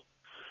muscle.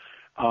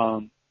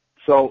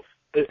 So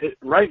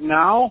right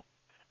now,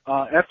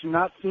 after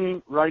not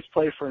seeing Rice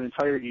play for an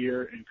entire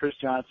year and Chris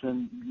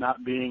Johnson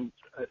not being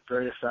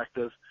very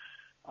effective,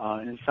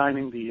 and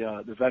signing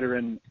the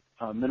veteran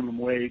minimum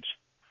wage,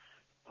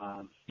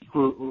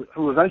 who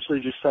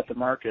eventually just set the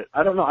market.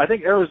 I don't know. I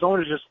think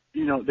Arizona just,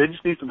 you know, they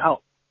just need some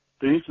help.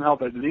 They need some help.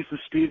 They need some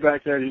speed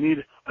back there. They need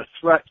a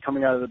threat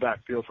coming out of the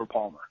backfield for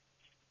Palmer.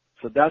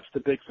 So that's the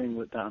big thing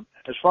with them.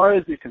 As far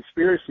as the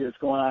conspiracy that's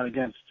going on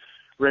against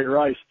Ray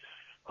Rice,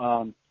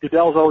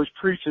 Goodell's always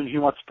preaching he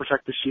wants to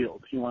protect the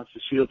shield. He wants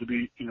the shield to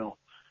be, you know,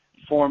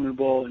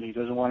 formidable, and he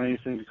doesn't want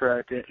anything to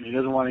crack it, and he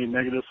doesn't want any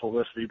negative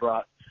publicity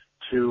brought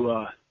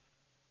to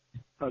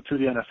the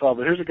NFL.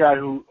 But here's a guy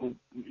who,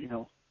 you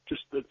know,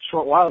 just a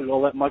short while ago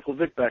let Michael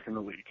Vick back in the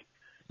league,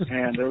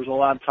 and there was a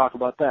lot of talk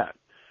about that.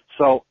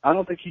 So I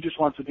don't think he just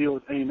wants to deal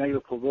with any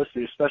negative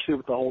publicity, especially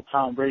with the whole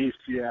Tom Brady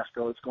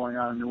fiasco that's going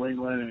on in New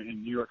England and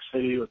in New York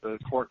City with the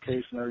court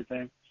case and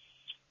everything.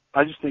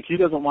 I just think he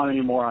doesn't want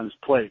any more on his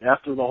plate.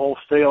 After the whole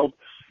failed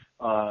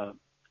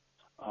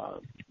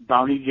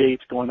bounty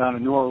gates going down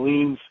in New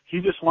Orleans,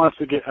 he just wants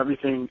to get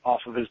everything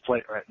off of his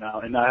plate right now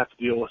and not have to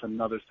deal with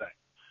another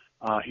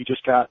thing. He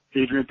just got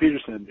Adrian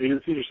Peterson. Adrian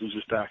Peterson's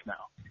just back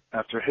now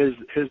after his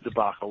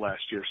debacle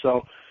last year.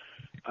 So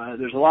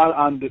there's a lot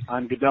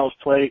on Goodell's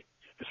plate.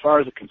 As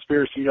far as the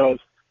conspiracy goes,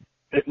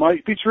 it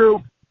might be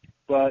true,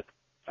 but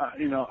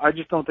you know, I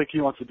just don't think he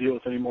wants to deal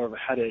with any more of a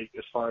headache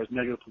as far as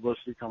negative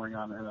publicity coming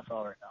on in the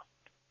NFL right now.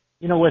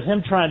 You know, with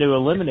him trying to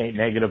eliminate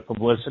negative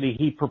publicity,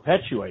 he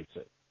perpetuates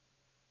it.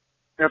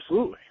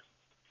 Absolutely.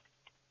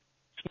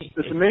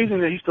 It's amazing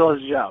that he still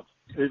has a job.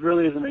 It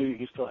really is amazing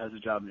he still has a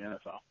job in the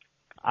NFL.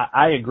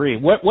 I agree.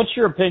 What's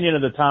your opinion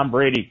of the Tom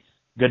Brady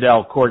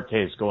Goodell court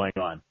case going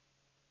on?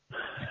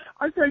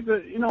 I think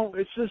that, you know,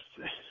 it's just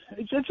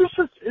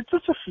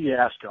a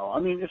fiasco. I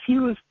mean,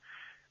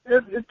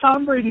 if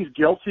Tom Brady's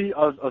guilty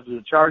of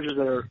the charges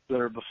that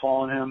are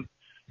befalling him,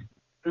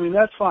 I mean,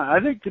 that's fine. I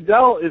think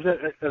Goodell is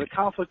at a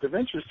conflict of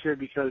interest here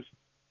because,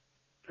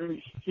 I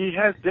mean, he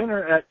had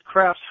dinner at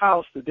Kraft's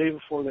house the day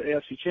before the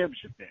AFC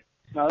Championship game.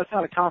 Now, that's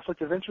not a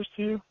conflict of interest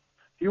to you?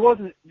 He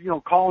wasn't, you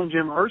know, calling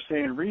Jim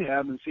Irsay in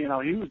rehab and seeing how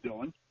he was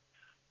doing.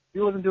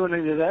 He wasn't doing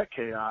any of that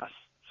chaos.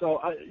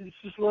 So it's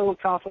just a little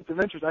conflict of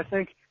interest. I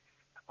think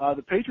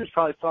the Patriots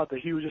probably thought that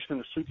he was just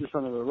going to sweep this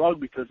under the rug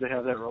because they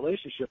have that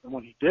relationship, and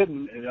when he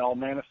didn't, it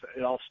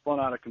all spun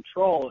out of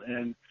control,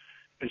 and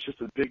it's just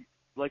a big,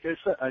 like I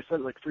said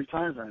it like 3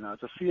 times right now.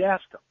 It's a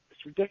fiasco.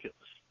 It's ridiculous.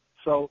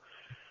 So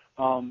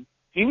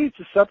he needs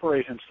to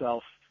separate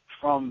himself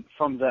from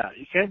that.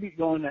 He can't be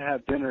going to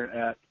have dinner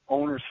at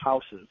owners'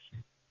 houses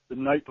the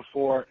night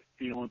before,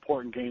 you know,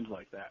 important games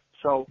like that.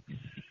 So,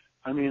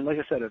 I mean, like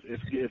I said,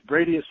 if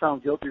Brady is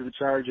found guilty of the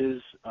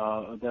charges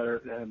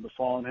that have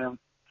befallen him,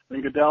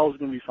 then Goodell is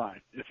going to be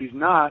fine. If he's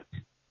not,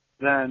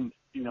 then,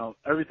 you know,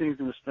 everything's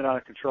going to spin out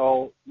of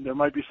control. There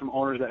might be some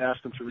owners that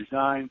ask him to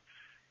resign,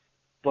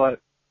 but,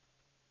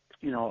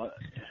 you know,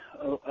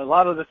 a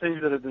lot of the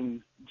things that have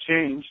been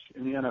changed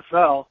in the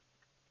NFL,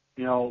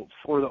 you know,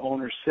 for the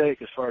owner's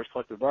sake, as far as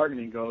collective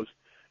bargaining goes,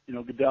 you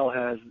know, Goodell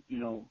has, you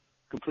know,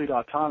 complete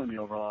autonomy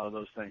over a lot of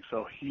those things.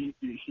 So he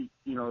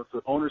you know, if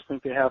the owners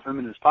think they have him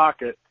in his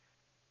pocket,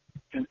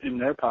 in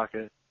their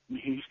pocket,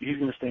 he's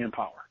going to stay in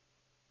power.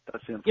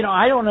 That's him. You know,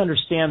 I don't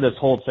understand this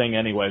whole thing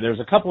anyway.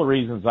 There's a couple of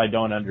reasons I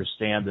don't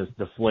understand this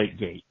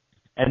Deflategate.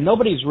 And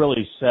nobody's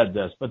really said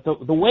this, but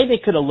the way they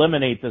could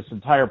eliminate this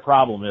entire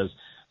problem is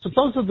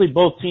supposedly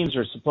both teams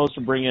are supposed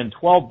to bring in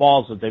 12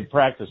 balls that they've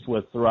practiced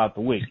with throughout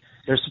the week.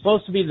 They're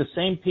supposed to be the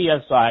same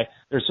PSI.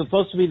 They're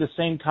supposed to be the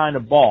same kind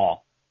of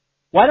ball.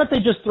 Why don't they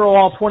just throw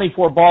all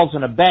 24 balls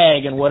in a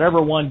bag and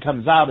whatever one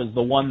comes out is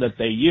the one that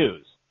they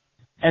use?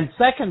 And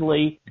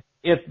secondly,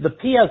 if the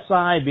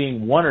PSI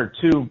being 1 or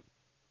 2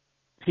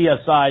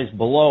 PSIs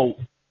below,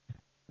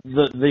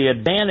 the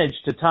advantage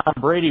to Tom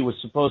Brady was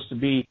supposed to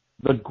be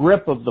the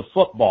grip of the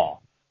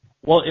football.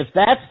 Well, if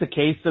that's the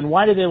case, then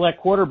why do they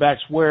let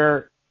quarterbacks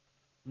wear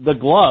the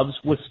gloves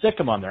with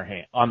stickum on their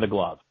hand, on the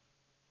glove?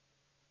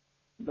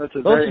 That's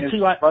a very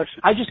interesting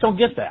question. I just don't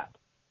get that.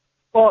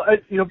 Well,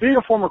 being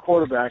a former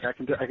quarterback, I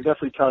can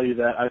definitely tell you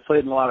that I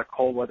played in a lot of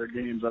cold weather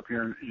games up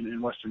here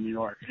in Western New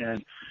York,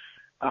 and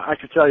I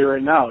can tell you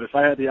right now, if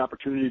I had the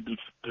opportunity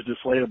to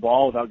deflate a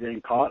ball without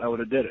getting caught, I would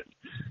have did it.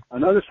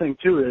 Another thing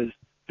too is,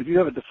 if you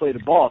have a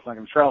deflated ball, it's not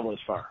going to travel as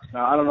far.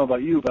 Now, I don't know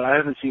about you, but I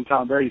haven't seen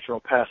Tom Brady throw a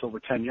pass over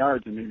 10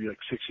 yards in maybe like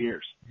 6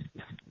 years.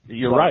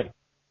 You're right.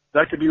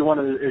 That could be one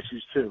of the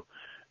issues too,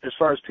 as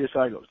far as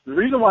PSI goes. The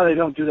reason why they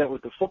don't do that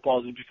with the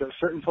footballs is because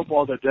certain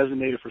footballs are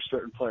designated for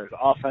certain players. The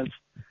offense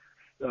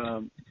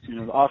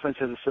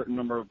has a certain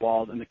number of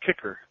balls, and the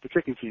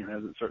kicking team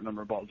has a certain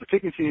number of balls. The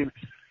kicking team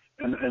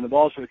and the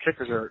balls for the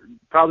kickers are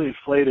probably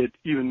inflated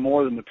even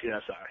more than the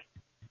PSI,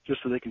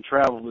 just so they can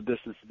travel the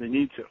distance that they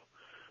need to.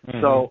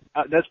 Mm-hmm. So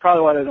that's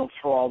probably why they don't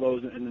throw all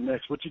those in the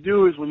mix. What you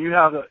do is when you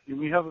have a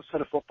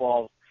set of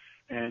footballs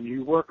and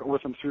you work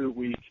with them through the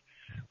week,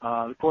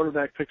 the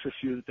quarterback picks a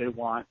few that they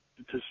want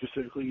to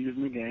specifically use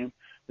in the game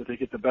that they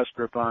get the best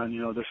grip on.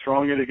 They're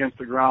throwing it against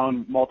the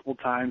ground multiple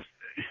times.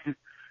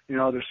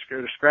 They're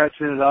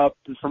scratching it up.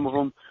 And some of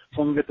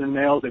them get the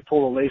nails. They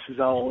pull the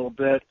laces out a little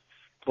bit.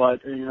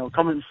 But,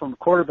 coming from a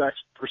quarterback's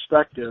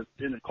perspective,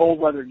 in a cold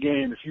weather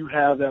game, if you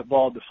have that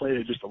ball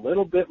deflated just a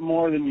little bit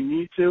more than you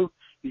need to,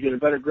 you get a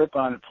better grip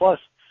on it. Plus,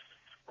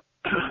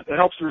 it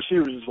helps the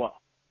receivers as well.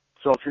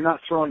 So if you're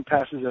not throwing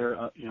passes that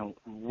are,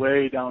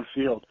 way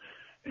downfield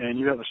and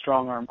you have a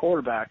strong arm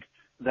quarterback,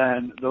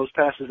 then those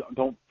passes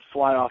don't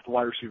fly off the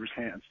wide receiver's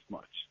hands as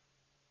much.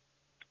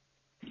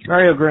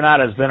 Mario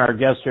Granata has been our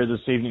guest here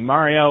this evening.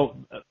 Mario,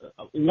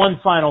 one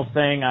final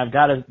thing, I've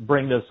got to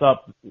bring this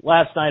up.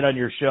 Last night on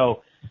your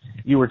show,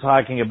 you were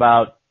talking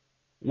about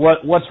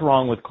what's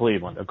wrong with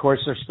Cleveland. Of course,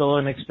 they're still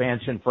an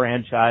expansion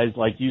franchise.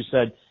 Like you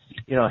said,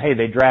 hey,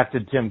 they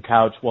drafted Tim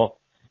Couch. Well,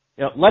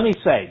 let me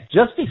say,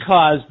 just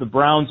because the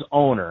Browns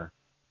owner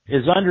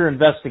is under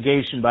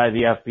investigation by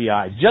the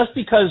FBI, just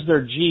because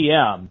their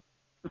GM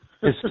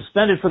is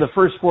suspended for the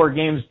first 4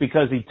 games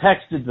because he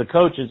texted the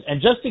coaches,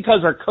 and just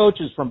because our coach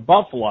is from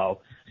Buffalo,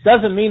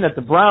 doesn't mean that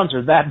the Browns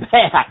are that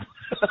bad.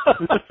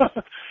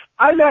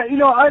 I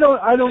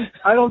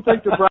don't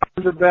think the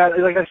Browns are bad.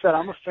 Like I said,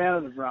 I'm a fan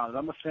of the Browns.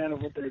 I'm a fan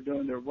of what they're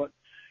doing.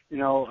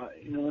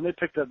 When they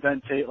picked up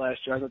Ben Tate last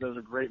year, I thought that was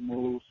a great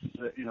move.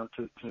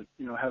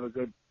 To have a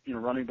good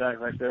running back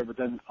right there. But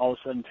then all of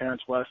a sudden,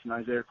 Terrence West and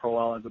Isaiah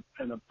Crowell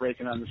end up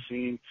breaking on the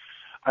scene.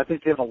 I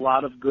think they have a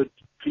lot of good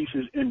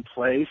pieces in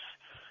place.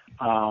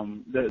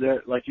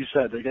 They're like you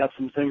said, they got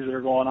some things that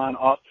are going on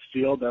off the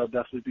field that'll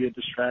definitely be a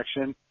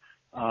distraction.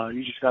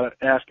 You just got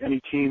to ask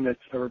any team that's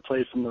ever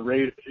played from for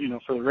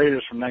the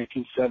Raiders from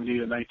 1970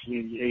 to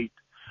 1988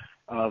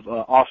 of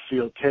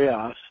off-field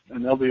chaos,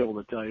 and they'll be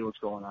able to tell you what's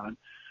going on.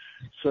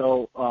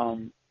 So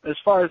as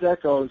far as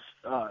that goes,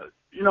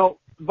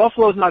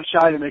 Buffalo's not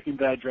shy to making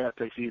bad draft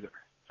picks either.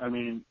 I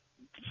mean,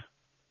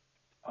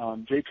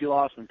 J.P.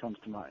 Lawson comes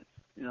to mind.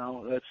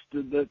 That's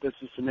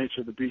just the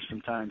nature of the beast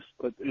sometimes.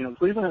 But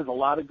Cleveland has a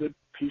lot of good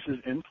pieces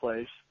in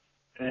place,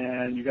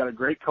 and you got a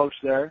great coach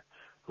there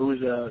who is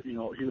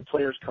he's a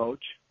player's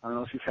coach. I don't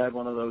know if you've had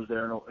one of those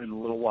there in a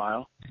little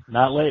while.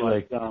 Not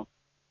lately.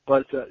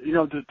 But to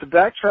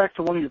backtrack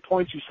to one of your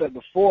points you said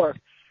before,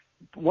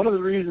 one of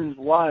the reasons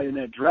why in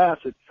that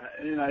draft,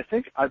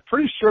 I'm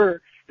pretty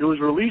sure it was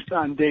released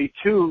on day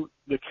 2,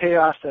 the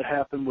chaos that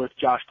happened with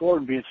Josh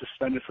Gordon being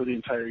suspended for the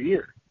entire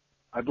year.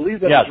 I believe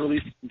that was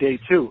released day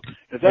 2.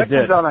 If that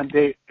comes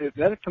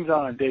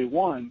out on day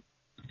 1,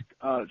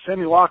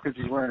 Sammy Watkins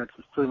is wearing a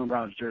Cleveland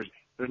Browns jersey.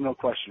 There's no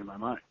question in my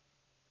mind.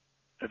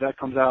 If that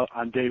comes out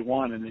on day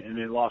 1 and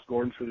they lost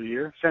Gordon for the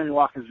year, Sammy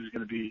Watkins is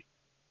going to be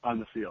on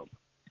the field.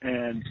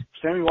 And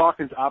Sammy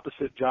Watkins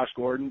opposite Josh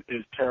Gordon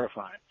is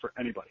terrifying for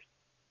anybody.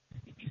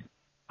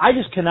 I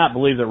just cannot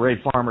believe that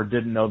Ray Farmer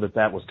didn't know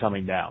that was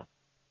coming down.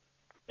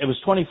 It was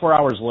 24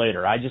 hours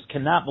later. I just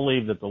cannot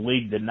believe that the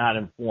league did not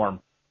inform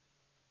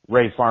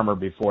Ray Farmer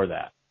before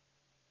that.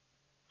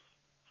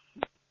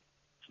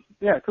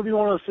 Yeah, it could be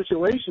one of those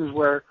situations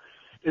where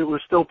it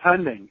was still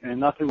pending and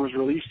nothing was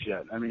released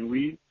yet. I mean,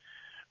 we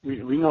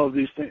know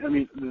these things. I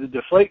mean, the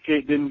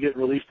Deflategate didn't get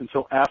released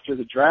until after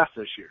the draft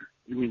this year.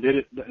 I mean,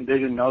 they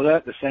didn't know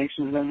that, the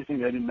sanctions and everything,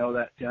 they didn't know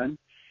that then.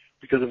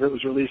 Because if it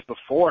was released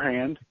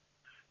beforehand,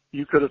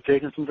 you could have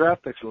taken some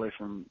draft picks away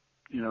from,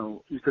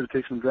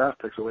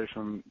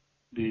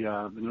 the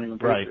New England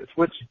Patriots,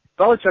 which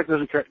Belichick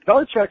doesn't care.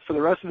 Belichick, for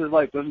the rest of his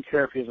life, doesn't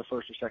care if he has a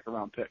first or second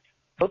round pick.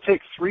 He'll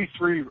take 3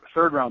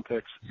 third round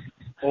picks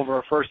over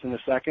a first and a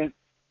second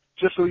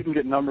just so we can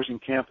get numbers in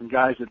camp and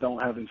guys that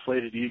don't have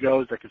inflated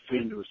egos that can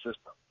fit into a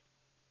system.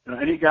 You know,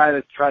 any guy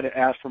that's tried to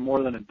ask for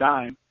more than a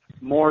dime,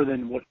 more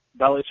than what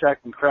Belichick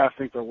and Kraft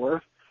think they're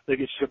worth, they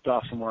get shipped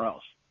off somewhere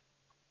else.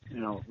 You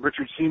know,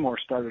 Richard Seymour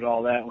started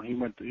all that when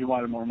he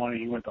wanted more money.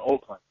 He went to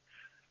Oakland,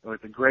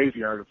 like the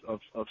graveyard of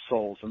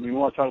souls. I mean, we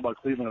want to talk about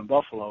Cleveland and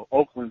Buffalo.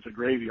 Oakland's a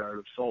graveyard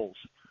of souls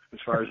as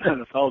far as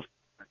NFL's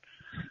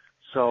concerned.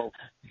 So,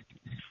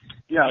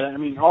 yeah, I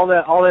mean, all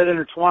that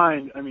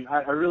intertwined. I mean,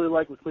 I really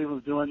like what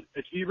Cleveland's doing.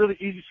 It's really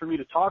easy for me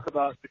to talk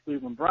about the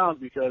Cleveland Browns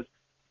because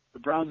the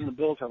Browns and the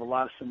Bills have a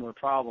lot of similar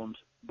problems,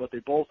 but they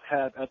both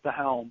have at the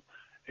helm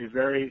a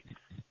very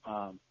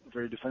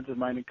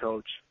defensive-minded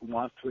coach who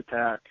wants to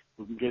attack,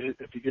 who can get it.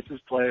 If he gets his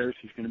players,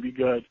 he's going to be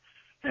good,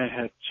 and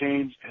has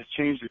changed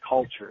the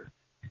culture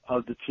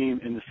of the team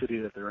in the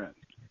city that they're in.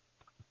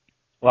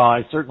 Well,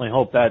 I certainly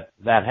hope that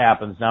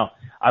happens. Now,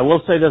 I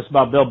will say this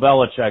about Bill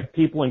Belichick.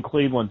 People in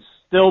Cleveland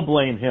still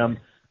blame him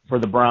for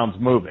the Browns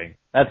moving.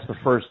 That's the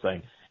first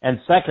thing. And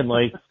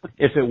secondly,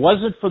 if it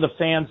wasn't for the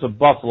fans of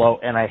Buffalo,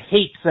 and I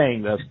hate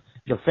saying this,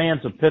 the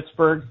fans of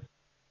Pittsburgh,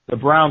 the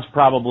Browns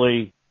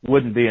probably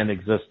wouldn't be in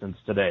existence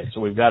today. So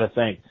we've got to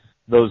thank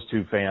those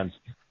two fans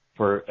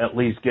for at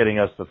least getting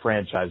us the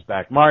franchise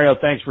back. Mario,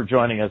 thanks for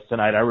joining us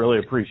tonight. I really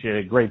appreciate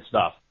it. Great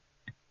stuff.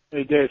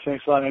 Hey, Dave,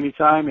 thanks a lot.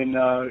 Anytime,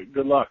 and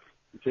good luck.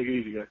 Take it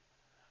easy, guys.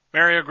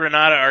 Mario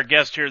Granata, our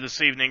guest here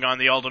this evening on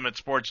the Ultimate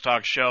Sports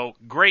Talk Show.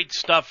 Great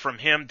stuff from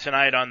him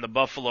tonight on the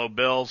Buffalo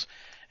Bills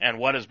and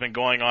what has been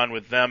going on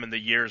with them in the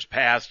years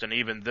past and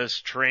even this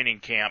training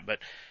camp. But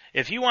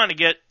if you want to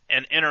get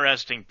an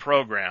interesting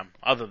program,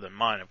 other than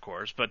mine, of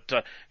course, but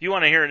if you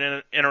want to hear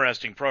an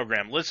interesting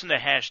program, listen to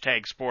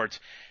Hashtag Sports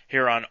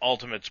here on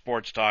Ultimate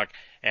Sports Talk,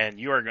 and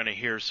you are going to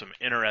hear some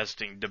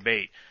interesting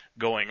debate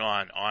going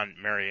on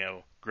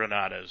Mario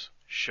Granata's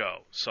show.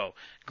 So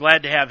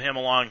glad to have him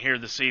along here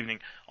this evening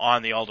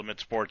on the Ultimate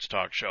Sports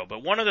Talk Show.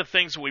 But one of the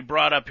things that we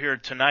brought up here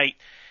tonight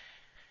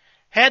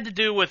had to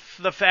do with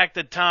the fact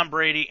that Tom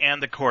Brady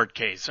and the court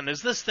case. And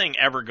is this thing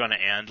ever going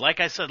to end? Like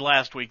I said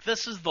last week,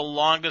 this is the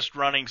longest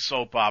running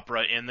soap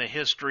opera in the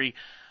history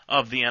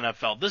of the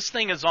NFL. This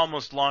thing is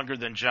almost longer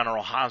than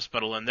General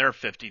Hospital in their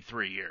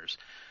 53 years.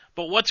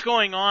 But what's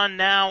going on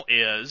now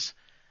is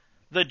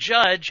the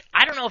judge,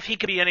 I don't know if he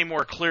could be any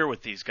more clear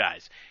with these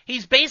guys.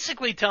 He's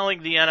basically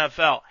telling the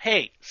NFL,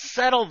 hey,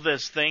 settle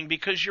this thing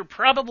because you're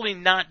probably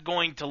not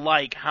going to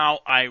like how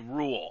I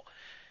rule.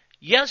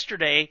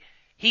 Yesterday,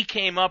 he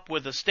came up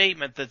with a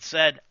statement that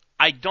said,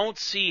 I don't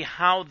see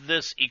how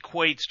this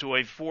equates to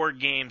a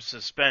 4-game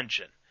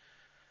suspension.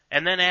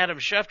 And then Adam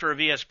Schefter of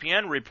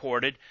ESPN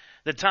reported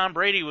that Tom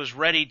Brady was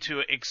ready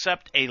to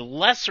accept a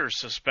lesser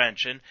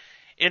suspension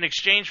in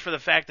exchange for the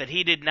fact that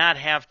he did not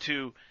have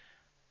to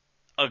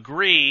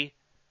agree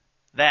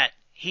that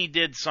he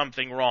did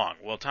something wrong.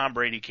 Well, Tom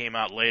Brady came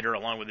out later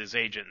along with his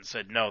agent and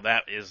said, no,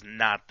 that is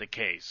not the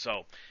case.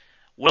 So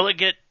will it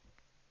get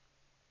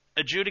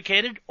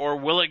adjudicated or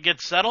will it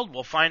get settled?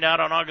 We'll find out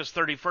on August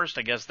 31st.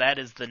 I guess that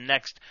is the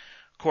next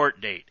court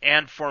date.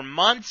 And for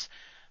months,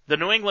 the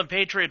New England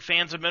Patriot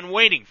fans have been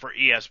waiting for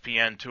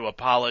ESPN to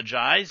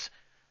apologize,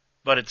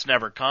 but it's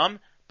never come.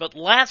 But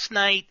last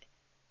night,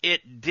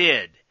 it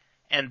did.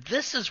 And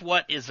this is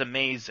what is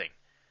amazing.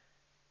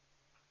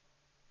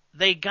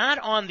 They got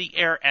on the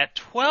air at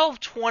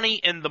 12:20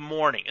 in the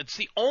morning. It's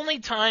the only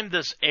time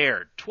this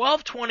aired,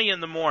 12:20 in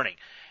the morning.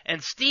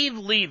 And Steve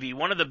Levy,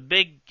 one of the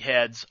big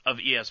heads of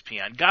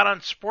ESPN, got on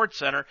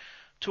SportsCenter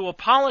to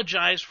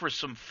apologize for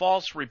some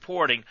false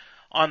reporting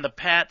on the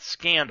Pat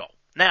scandal.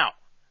 Now,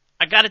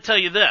 I got to tell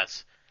you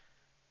this.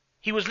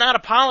 He was not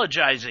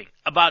apologizing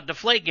about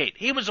Deflategate.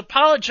 He was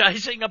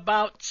apologizing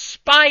about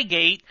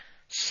Spygate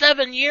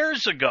 7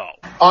 years ago.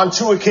 On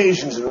 2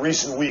 occasions in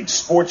recent weeks,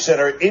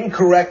 SportsCenter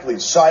incorrectly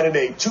cited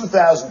a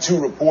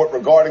 2002 report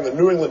regarding the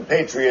New England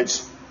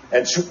Patriots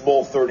and Super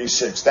Bowl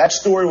 36. That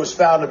story was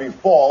found to be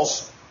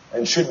false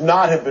and should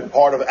not have been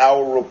part of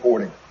our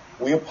reporting.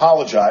 We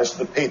apologize to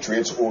the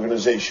Patriots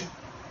organization.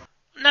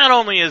 Not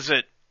only is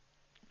it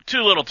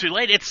too little too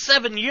late, it's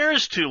 7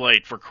 years too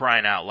late, for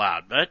crying out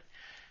loud. But,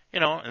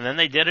 and then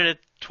they did it at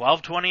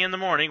 12:20 in the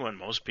morning when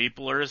most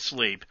people are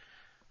asleep.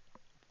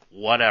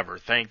 Whatever.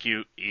 Thank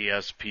you,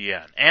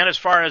 ESPN. And as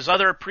far as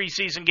other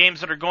preseason games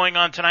that are going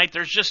on tonight,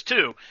 there's just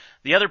 2.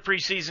 The other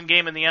preseason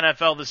game in the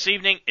NFL this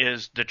evening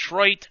is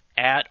Detroit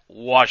at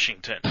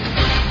Washington.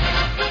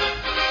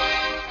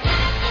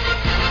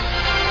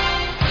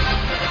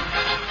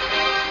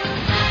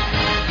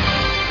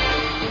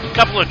 A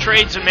couple of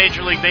trades in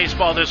Major League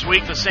Baseball this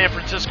week. The San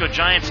Francisco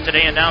Giants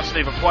today announced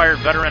they've acquired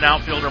veteran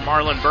outfielder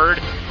Marlon Byrd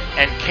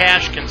and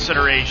cash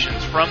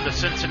considerations from the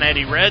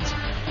Cincinnati Reds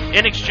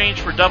in exchange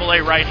for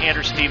Double-A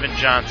right-hander Steven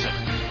Johnson.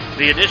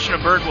 The addition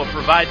of Byrd will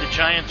provide the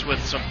Giants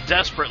with some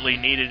desperately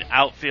needed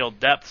outfield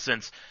depth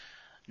since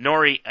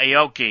Nori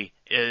Aoki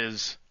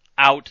is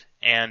out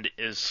and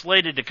is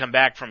slated to come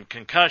back from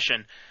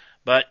concussion,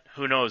 but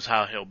who knows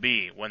how he'll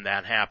be when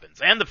that happens.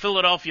 And the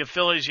Philadelphia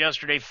Phillies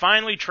yesterday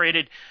finally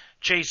traded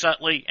Chase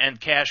Utley, and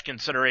cash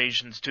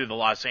considerations to the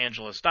Los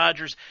Angeles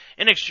Dodgers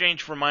in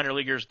exchange for minor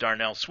leaguers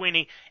Darnell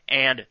Sweeney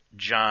and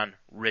John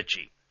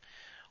Ritchie.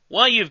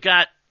 Well, you've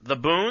got the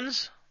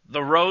Boones,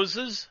 the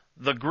Roses,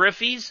 the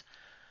Griffeys.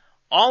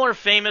 All are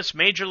famous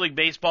Major League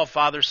Baseball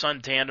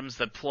father-son tandems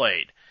that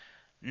played.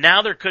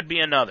 Now there could be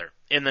another.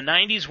 In the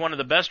 90s, one of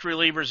the best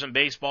relievers in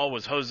baseball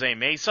was Jose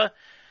Mesa.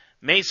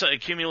 Mesa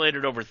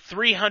accumulated over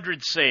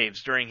 300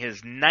 saves during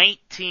his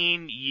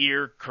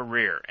 19-year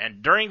career.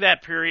 And during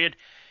that period,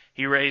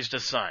 he raised a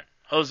son,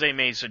 Jose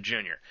Mesa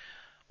Jr.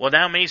 Well,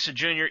 now Mesa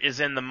Jr. is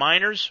in the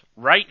minors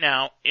right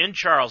now in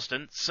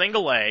Charleston,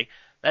 single A.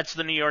 That's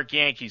the New York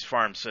Yankees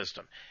farm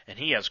system. And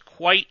he has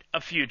quite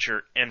a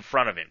future in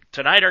front of him.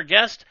 Tonight, our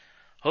guest,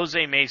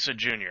 Jose Mesa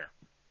Jr.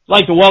 I'd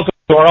like to welcome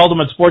to our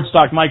Ultimate Sports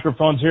Talk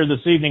microphones here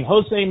this evening,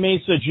 Jose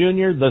Mesa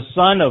Jr., the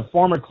son of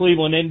former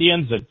Cleveland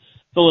Indians and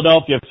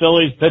Philadelphia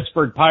Phillies,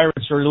 Pittsburgh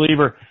Pirates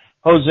reliever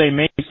Jose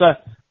Mesa.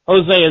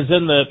 Jose is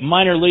in the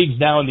minor leagues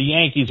now in the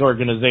Yankees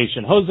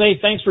organization. Jose,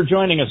 thanks for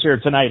joining us here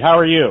tonight. How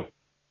are you?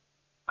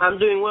 I'm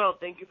doing well.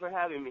 Thank you for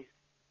having me.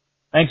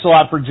 Thanks a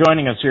lot for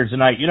joining us here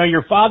tonight. You know,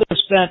 your father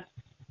spent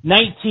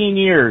 19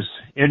 years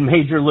in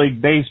Major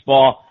League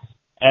Baseball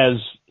as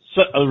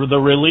the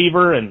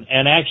reliever, and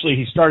actually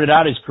he started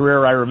out his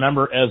career, I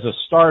remember, as a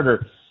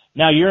starter.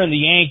 Now you're in the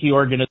Yankee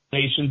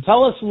organization.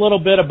 Tell us a little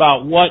bit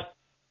about what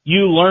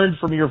you learned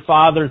from your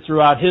father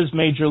throughout his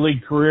Major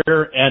League career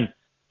and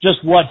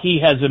just what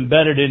he has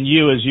embedded in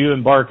you as you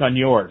embark on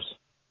yours.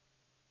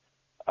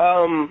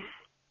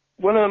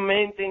 One of the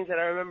main things that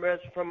I remember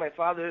from my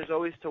father is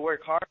always to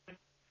work hard,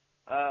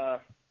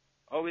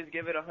 always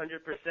give it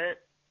 100%,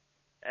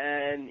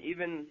 and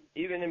even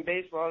in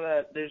baseball,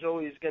 that there's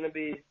always going to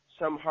be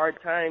some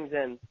hard times,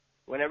 and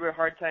whenever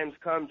hard times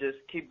come, just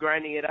keep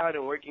grinding it out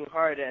and working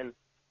hard. And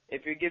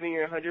if you're giving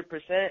your 100%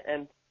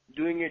 and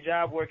doing your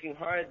job, working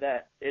hard,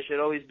 that it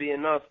should always be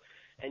enough,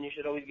 and you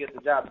should always get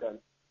the job done.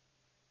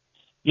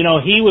 You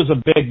know, he was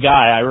a big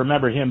guy. I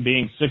remember him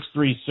being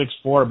 6'3",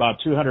 6'4", about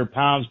 200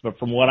 pounds, but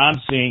from what I'm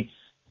seeing,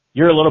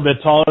 you're a little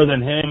bit taller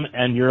than him,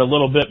 and you're a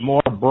little bit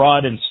more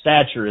broad in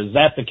stature. Is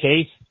that the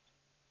case?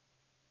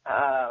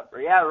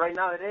 Yeah, right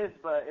now it is,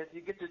 but if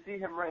you get to see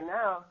him right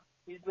now,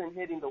 he's been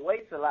hitting the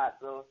weights a lot,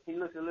 so he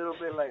looks a little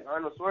bit like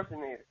Arnold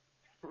Schwarzenegger.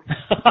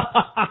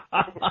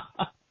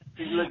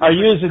 He's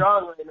looking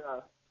strong right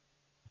now.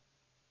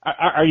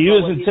 Are you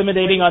as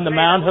intimidating on the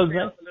mound, Jose?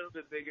 A little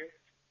bit bigger.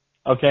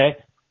 Okay.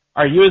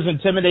 Are you as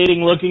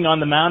intimidating looking on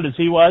the mound as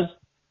he was?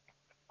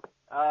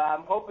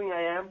 I'm hoping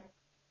I am.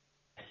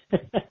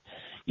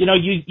 You know,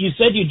 you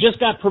said you just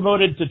got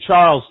promoted to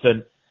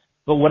Charleston,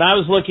 but when I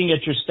was looking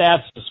at your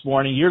stats this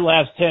morning, your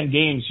last 10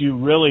 games, you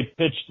really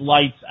pitched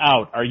lights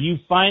out. Are you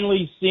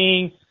finally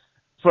seeing,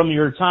 from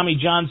your Tommy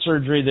John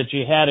surgery that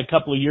you had a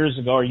couple of years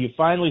ago, are you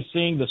finally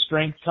seeing the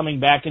strength coming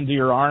back into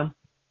your arm?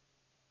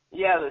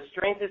 Yeah, the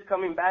strength is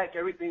coming back.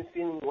 Everything's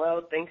feeling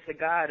well, thanks to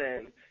God,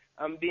 and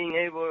I'm being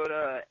able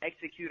to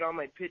execute all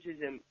my pitches,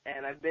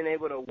 and I've been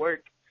able to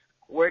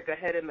work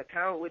ahead in the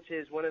count, which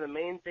is one of the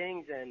main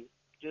things, and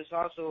just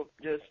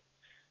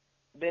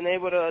been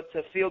able to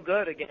feel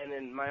good again,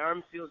 and my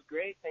arm feels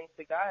great, thanks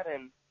to God,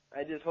 and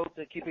I just hope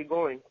to keep it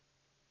going.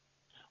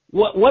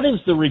 What is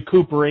the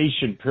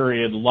recuperation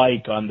period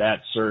like on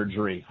that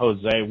surgery,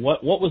 Jose?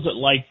 What was it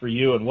like for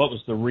you, and what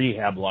was the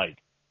rehab like?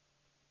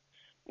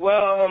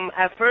 Well,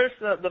 at first,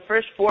 the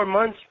first 4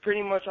 months,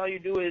 pretty much all you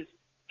do is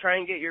try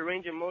and get your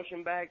range of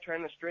motion back,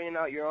 trying to straighten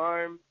out your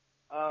arm.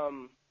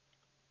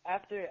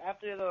 After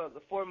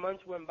the 4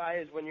 months went by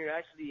is when you're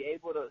actually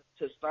able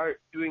to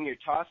start doing your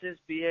tosses,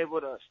 be able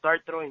to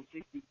start throwing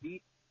 60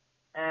 feet.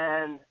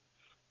 And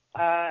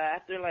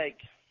after, like,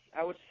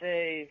 I would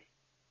say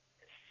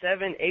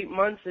 7-8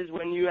 months is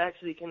when you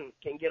actually can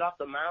get off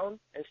the mound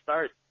and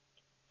start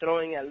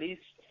throwing at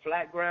least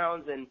flat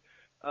grounds and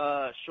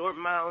short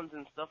mounds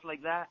and stuff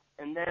like that.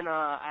 And then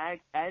I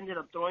ended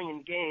up throwing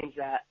in games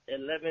at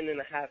 11 and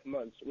a half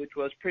months, which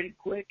was pretty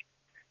quick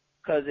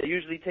because it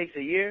usually takes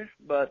a year.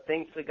 But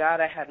thanks to God,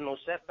 I had no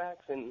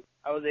setbacks, and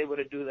I was able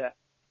to do that.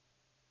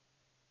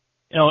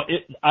 You know,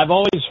 I've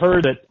always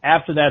heard that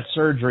after that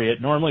surgery,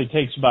 it normally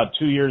takes about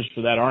 2 years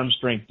for that arm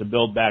strength to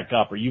build back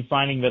up. Are you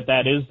finding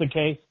that is the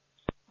case?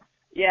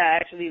 Yeah,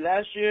 actually,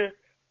 last year,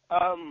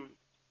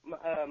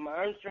 my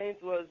arm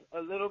strength was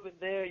a little bit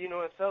there. You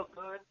know, it felt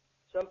good.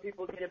 Some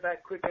people get it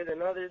back quicker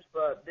than others,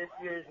 but this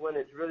year is when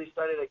it's really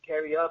started to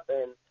carry up,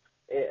 and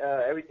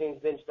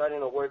everything's been starting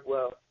to work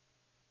well.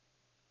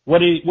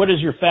 What is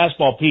your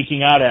fastball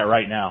peaking out at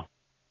right now?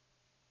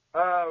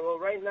 Well,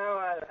 right now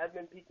I've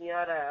been peaking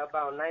out at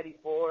about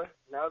 94.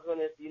 Now when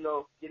it's,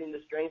 getting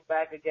the strength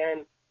back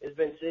again, it's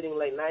been sitting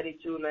like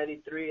 92,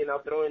 93, and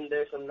I'll throw in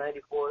there some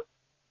 94.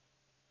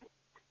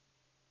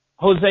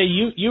 Jose,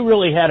 you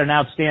really had an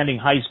outstanding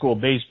high school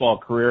baseball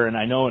career, and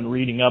I know in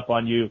reading up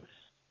on you,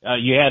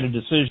 you had a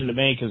decision to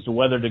make as to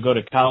whether to go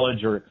to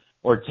college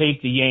or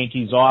take the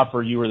Yankees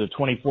offer. You were the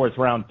 24th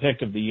round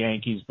pick of the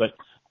Yankees, but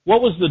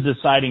what was the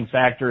deciding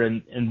factor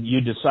in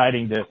you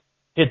deciding to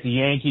hit the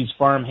Yankees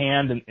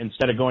farmhand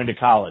instead of going to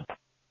college?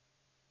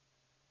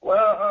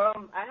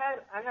 Well, I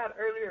had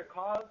earlier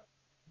calls,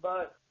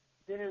 but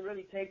didn't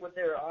really take what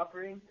they were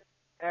offering.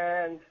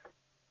 And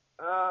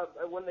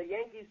when the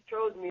Yankees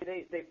chose me,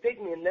 they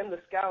picked me, and then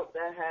the scout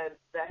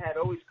that had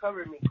always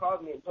covered me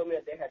called me and told me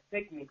that they had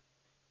picked me.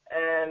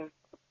 And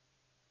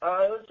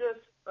it was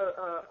just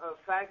a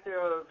factor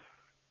of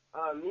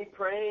me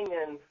praying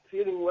and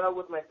feeling well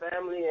with my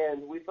family,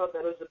 and we felt that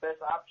it was the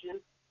best option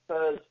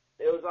because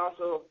it was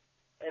also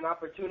an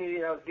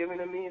opportunity that was given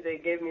to me. They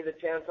gave me the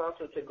chance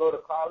also to go to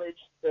college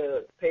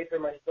to pay for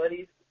my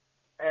studies,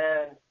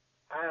 and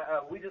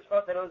we just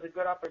felt that it was a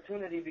good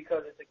opportunity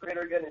because it's a great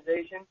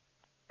organization,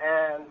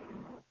 and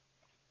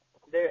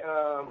they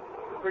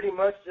pretty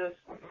much just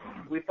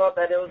we felt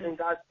that it was in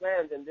God's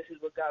plans, and this is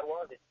what God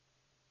wanted.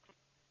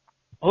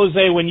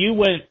 Jose, when you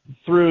went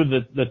through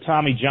the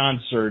Tommy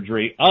John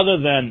surgery, other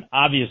than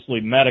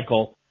obviously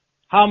medical,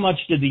 how much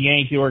did the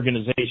Yankee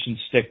organization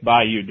stick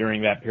by you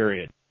during that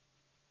period?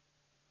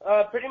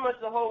 Pretty much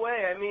the whole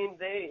way. I mean,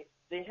 they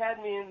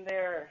had me in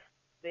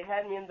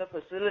the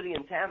facility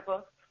in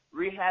Tampa,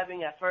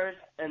 rehabbing at first,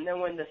 and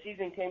then when the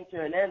season came to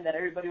an end, that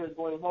everybody was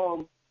going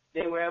home,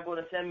 they were able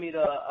to send me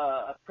to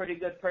a pretty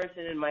good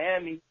person in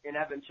Miami, in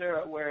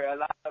Aventura, where a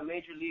lot of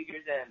major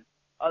leaguers and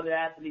other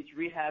athletes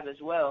rehab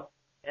as well.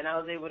 And I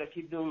was able to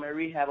keep doing my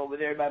rehab over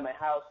there by my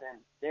house,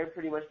 and they're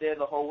pretty much there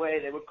the whole way.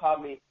 They would call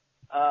me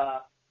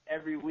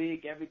every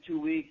week, every 2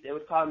 weeks. They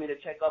would call me to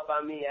check up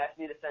on me, ask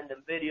me to send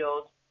them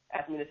videos,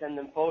 ask me to send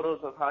them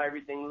photos of how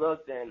everything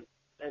looked. And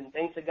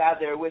thanks to God,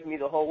 they were with me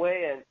the whole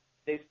way, and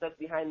they've stuck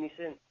behind me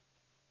since.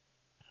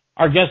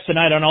 Our guest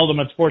tonight on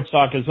Ultimate Sports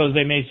Talk is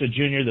Jose Mesa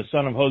Jr., the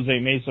son of Jose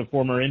Mesa,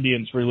 former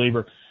Indians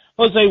reliever.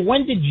 Jose,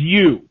 when did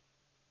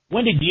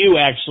you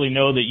actually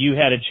know that you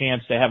had a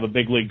chance to have a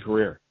big league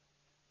career?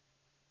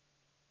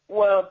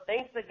 Well,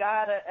 thanks to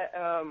God,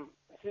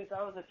 since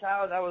I was a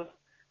child,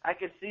 I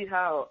could see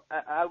how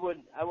I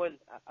would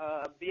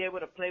be able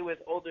to play with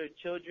older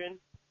children,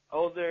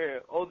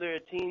 older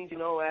teens, you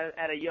know,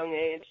 at a young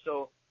age.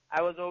 So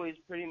I was always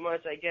pretty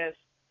much, I guess,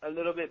 a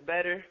little bit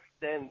better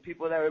than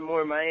people that were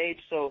more my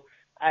age. So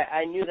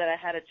I knew that I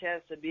had a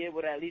chance to be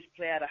able to at least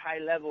play at a high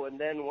level. And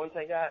then once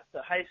I got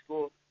to high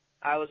school,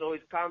 I was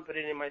always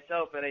confident in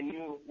myself, and I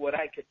knew what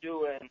I could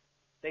do. And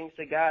thanks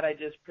to God, I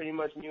just pretty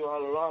much knew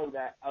all along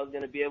that I was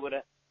going to be able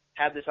to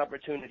have this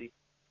opportunity.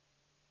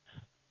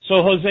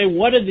 So, Jose,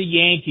 what do the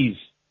Yankees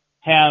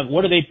have?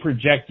 What do they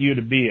project you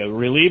to be? A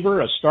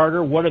reliever, a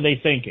starter? What are they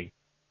thinking?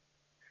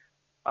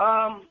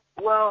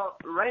 Well,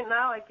 right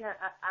now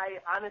I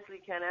honestly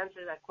can't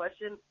answer that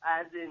question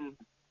as in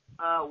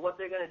what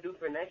they're going to do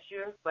for next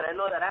year. But I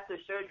know that after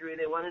surgery,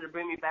 they wanted to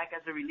bring me back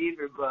as a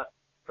reliever. But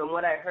from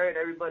what I heard,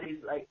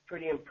 everybody's like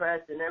pretty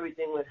impressed and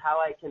everything with how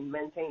I can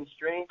maintain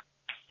strength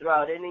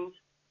throughout innings.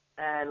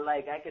 And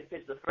like I could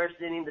pitch the first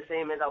inning the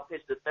same as I'll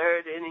pitch the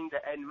third inning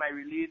and my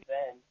relief.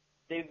 And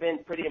they've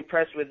been pretty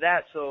impressed with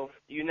that. So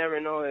you never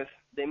know if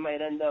they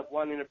might end up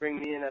wanting to bring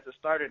me in as a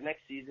starter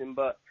next season.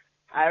 But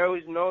I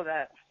always know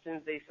that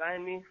since they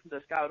signed me,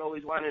 the scout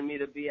always wanted me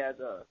to be as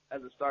a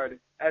starter,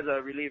 as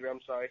a reliever.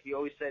 I'm sorry. He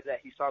always said that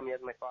he saw me as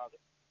my father.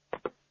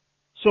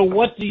 So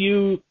what do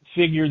you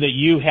figure that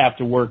you have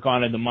to work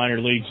on in the minor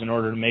leagues in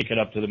order to make it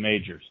up to the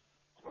majors?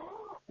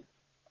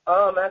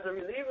 As a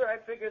reliever, I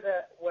figure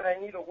that what I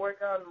need to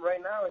work on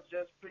right now is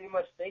just pretty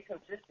much stay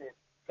consistent,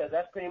 because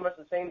that's pretty much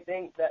the same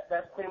thing.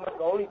 That's pretty much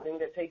the only thing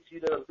that takes you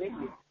to the big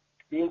league,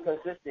 being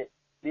consistent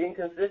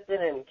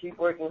and keep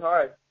working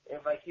hard.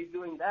 If I keep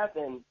doing that,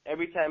 then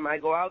every time I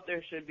go out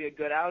there should be a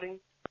good outing,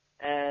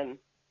 and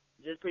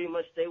just pretty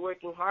much stay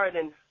working hard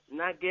and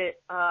not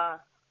get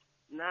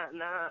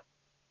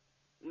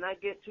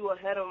too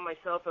ahead of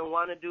myself and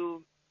want to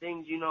do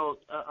things,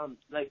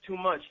 like too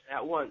much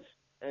at once,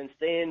 and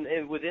stay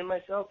within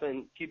myself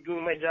and keep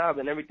doing my job,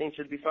 and everything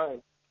should be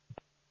fine.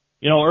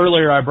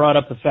 Earlier I brought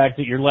up the fact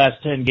that your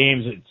last 10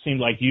 games, it seemed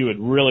like you had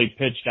really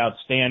pitched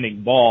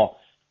outstanding ball.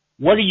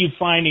 What are you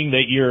finding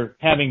that you're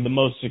having the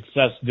most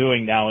success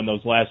doing now in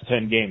those last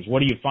 10 games?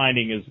 What are you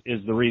finding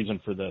is the reason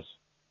for this?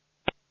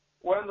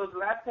 Well, in those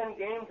last 10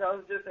 games, I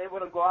was just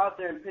able to go out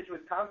there and pitch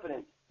with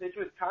confidence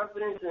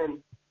and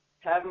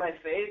have my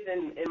faith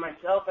in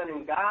myself and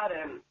in God,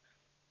 and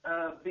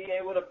be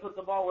able to put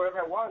the ball wherever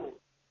I wanted.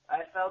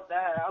 I felt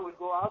that I would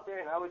go out there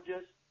and I would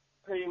just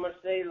pretty much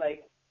say,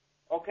 like,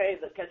 okay,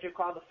 the catcher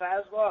called the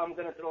fastball, I'm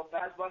going to throw a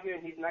fastball here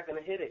and he's not going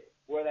to hit it.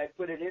 Whether I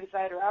put it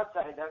inside or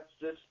outside, that's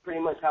just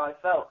pretty much how I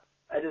felt.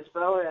 I just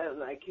felt,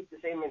 and I keep the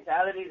same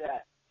mentality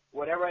that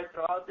whatever I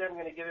throw out there, I'm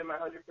going to give it my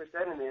 100%,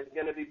 and it's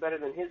going to be better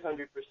than his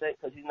 100%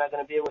 because he's not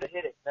going to be able to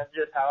hit it. That's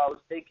just how I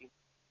was thinking.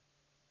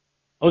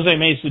 Jose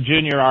Mesa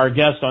Jr., our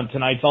guest on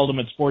tonight's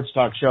Ultimate Sports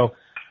Talk show.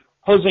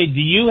 Jose,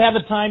 do you have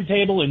a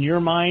timetable in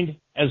your mind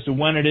as to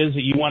when it is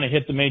that you want to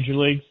hit the major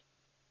leagues?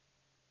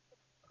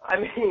 I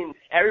mean,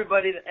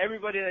 everybody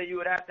that you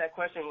would ask that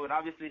question would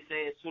obviously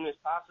say as soon as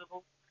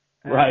possible.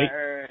 Right.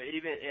 Or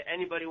even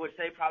anybody would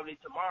say probably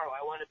tomorrow,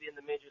 I want to be in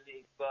the major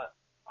leagues. But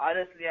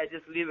honestly, I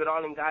just leave it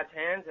all in God's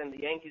hands and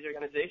the Yankees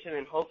organization,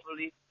 and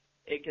hopefully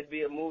it could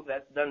be a move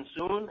that's done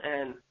soon,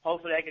 and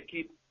hopefully I could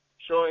keep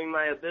showing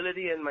my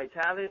ability and my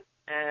talent,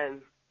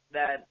 and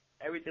that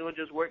everything would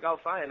just work out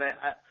fine.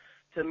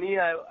 To me,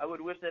 I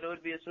would wish that it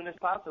would be as soon as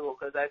possible,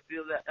 because I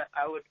feel that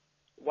I would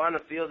want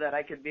to feel that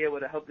I could be able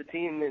to help the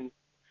team in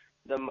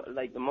the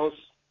most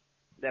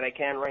that I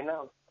can right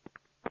now.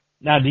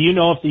 Now, do you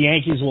know if the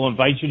Yankees will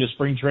invite you to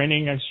spring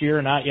training next year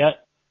or not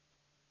yet?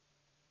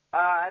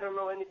 I don't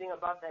know anything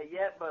about that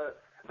yet,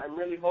 but I'm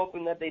really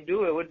hoping that they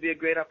do. It would be a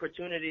great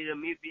opportunity to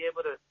me be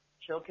able to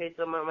showcase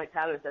some of my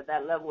talents at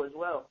that level as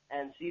well,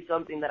 and see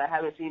something that I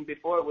haven't seen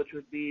before, which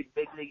would be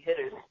big league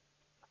hitters.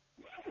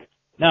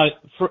 Now,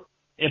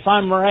 if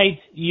I'm right,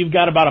 you've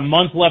got about a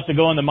month left to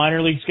go on the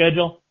minor league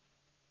schedule?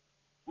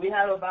 We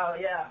have about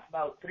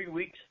 3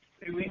 weeks.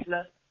 3 weeks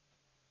left.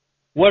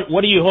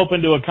 What are you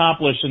hoping to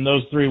accomplish in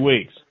those 3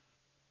 weeks?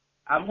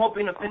 I'm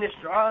hoping to finish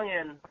strong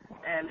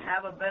and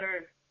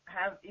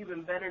have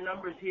even better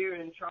numbers here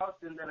in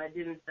Charleston than I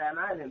did in Staten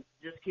Island.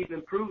 Just keep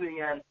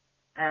improving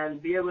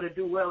and be able to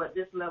do well at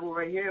this level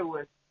right here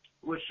would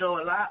show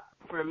a lot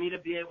for me to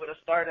be able to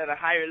start at a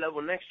higher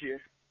level next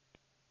year.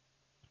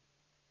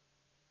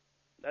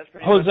 That's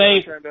pretty much what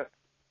I'm trying to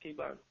keep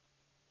on.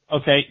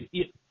 Okay.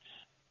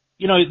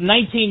 You know,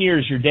 19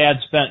 years your dad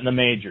spent in the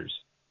majors.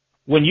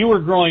 When you were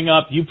growing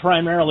up, you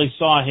primarily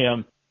saw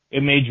him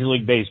in Major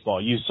League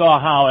Baseball. You saw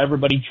how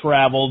everybody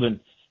traveled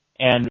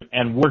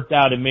and worked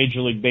out in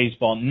Major League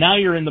Baseball. Now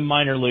you're in the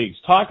minor leagues.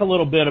 Talk a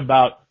little bit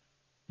about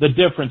the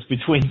difference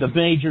between the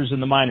majors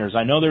and the minors.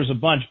 I know there's a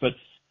bunch, but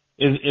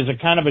is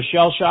it kind of a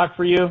shell shock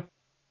for you?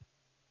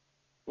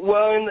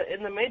 Well,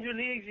 in the major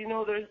leagues, you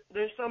know,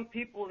 there's some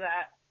people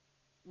that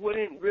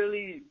wouldn't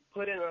really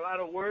put in a lot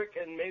of work,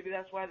 and maybe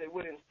that's why they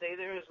wouldn't stay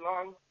there as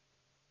long.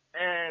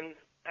 And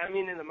I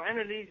mean, in the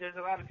minor leagues, there's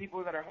a lot of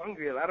people that are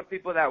hungry, a lot of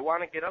people that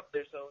want to get up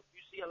there. So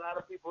you see a lot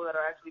of people that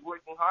are actually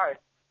working hard.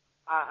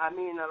 I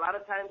mean, a lot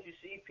of times you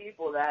see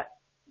people that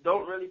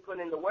don't really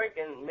put in the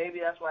work, and maybe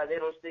that's why they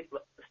don't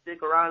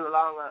stick around a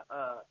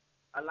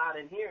lot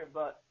in here.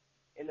 But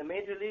in the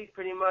major league,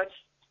 pretty much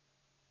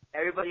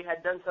everybody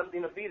had done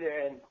something to be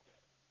there, and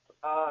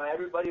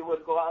everybody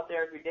would go out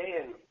there every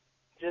day and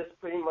just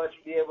pretty much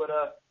be able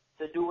to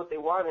do what they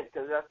wanted,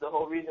 because that's the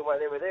whole reason why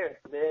they were there.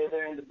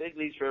 They're in the big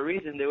leagues for a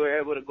reason. They were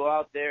able to go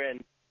out there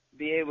and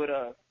be able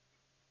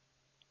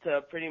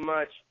to pretty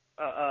much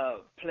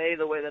play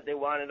the way that they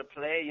wanted to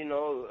play, you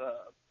know,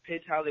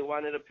 pitch how they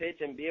wanted to pitch,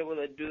 and be able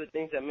to do the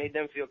things that made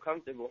them feel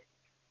comfortable.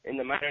 In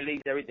the minor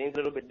leagues, everything's a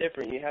little bit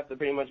different. You have to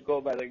pretty much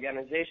go by the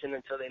organization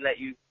until they let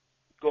you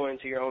go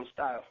into your own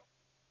style.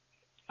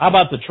 How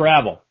about the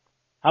travel?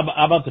 How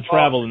about the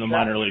travel in the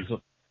minor leagues?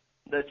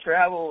 The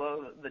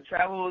travel,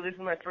 this is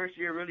my first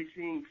year really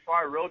seeing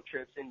far road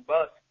trips in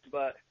bus,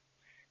 but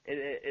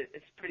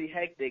it's pretty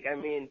hectic. I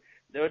mean,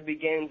 there would be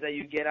games that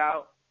you get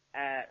out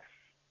at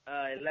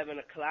 11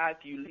 o'clock,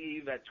 you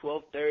leave at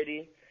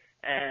 12:30,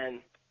 and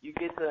you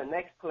get to the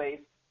next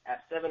place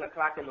at 7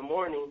 o'clock in the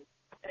morning,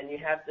 and you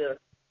have to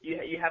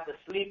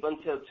sleep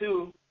until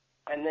 2,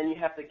 and then you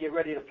have to get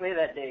ready to play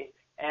that day.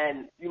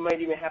 And you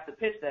might even have to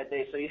pitch that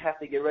day, so you have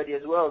to get ready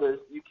as well.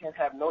 You can't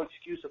have no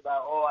excuse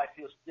about, I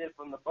feel stiff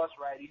from the bus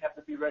ride. You have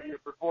to be ready to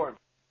perform.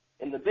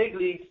 In the big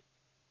leagues,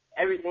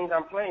 everything's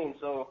on plane,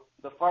 so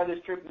the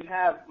farthest trip you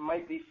have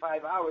might be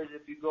 5 hours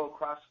if you go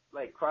cross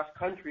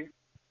country,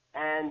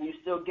 and you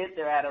still get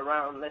there at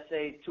around, let's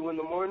say, 2 in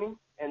the morning,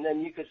 and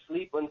then you could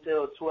sleep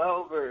until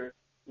 12 or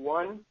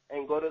 1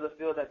 and go to the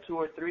field at 2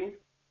 or 3.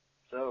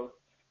 So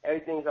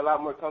everything's a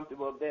lot more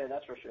comfortable up there,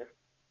 that's for sure.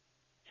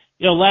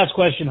 You know, last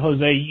question,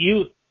 Jose.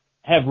 You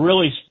have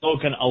really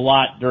spoken a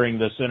lot during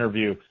this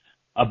interview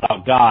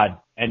about God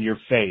and your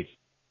faith.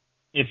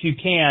 If you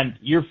can,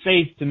 your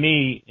faith to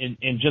me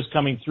in just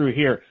coming through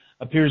here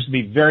appears to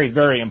be very,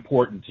 very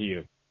important to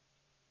you.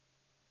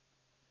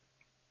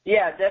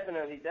 Yeah,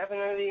 definitely.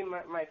 Definitely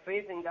my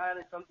faith in God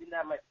is something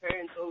that my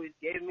parents always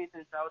gave me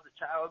since I was a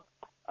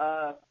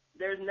child.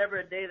 There's never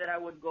a day that I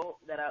would go,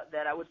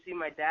 that I would see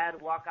my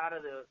dad walk out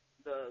of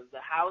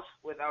the house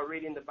without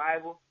reading the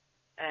Bible.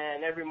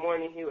 And every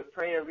morning he would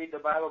pray and read the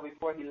Bible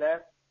before he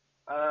left.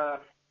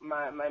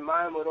 My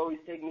mom would always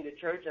take me to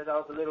church as I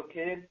was a little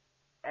kid.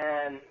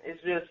 And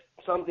it's just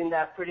something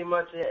that pretty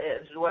much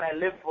is what I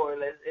live for.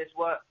 It's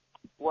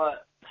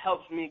what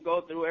helps me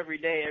go through every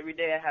day. Every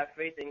day I have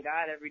faith in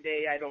God. Every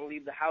day I don't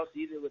leave the house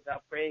either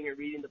without praying and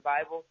reading the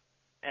Bible.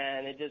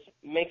 And it just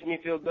makes me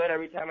feel good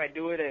every time I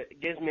do it.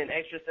 It gives me an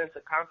extra sense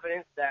of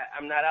confidence that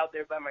I'm not out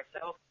there by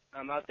myself.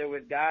 I'm out there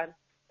with God.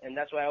 And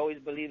that's why I always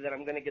believe that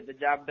I'm going to get the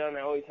job done.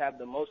 I always have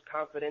the most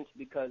confidence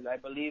because I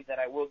believe that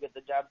I will get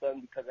the job done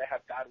because I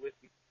have God with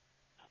me.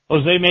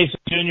 Jose Mesa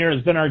Jr.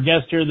 has been our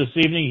guest here this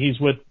evening. He's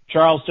with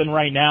Charleston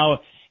right now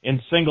in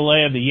Single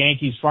A of the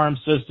Yankees farm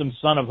system,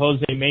 son of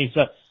Jose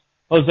Mesa.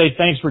 Jose,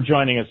 thanks for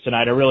joining us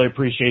tonight. I really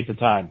appreciate the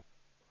time.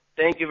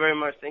 Thank you very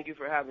much. Thank you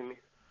for having me.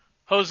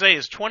 Jose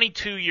is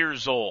 22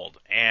 years old,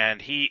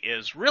 and he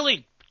is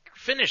really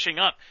finishing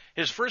up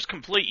his first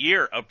complete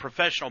year of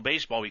professional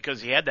baseball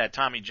because he had that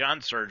Tommy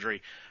John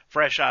surgery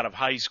fresh out of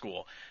high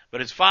school. But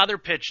his father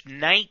pitched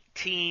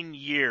 19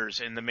 years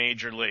in the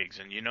major leagues,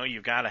 and you know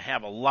you've got to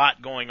have a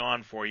lot going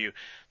on for you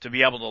to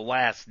be able to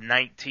last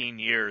 19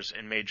 years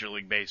in Major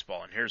League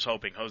Baseball. And here's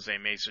hoping Jose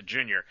Mesa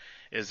Jr.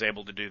 is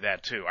able to do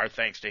that too. Our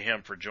thanks to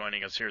him for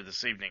joining us here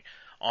this evening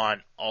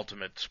on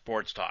Ultimate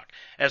Sports Talk.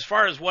 As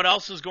far as what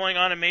else is going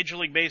on in Major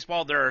League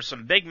Baseball, there are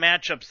some big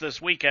matchups this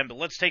weekend, but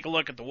let's take a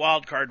look at the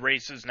wild card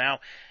races now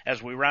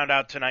as we round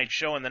out tonight's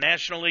show. In the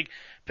National League,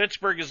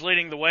 Pittsburgh is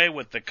leading the way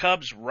with the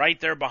Cubs right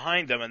there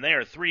behind them, and they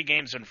are 3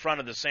 games in front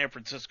of the San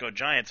Francisco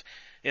Giants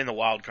in the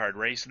wild card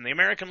race. In the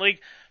American League,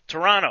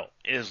 Toronto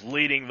is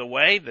leading the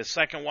way. The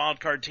second wild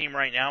card team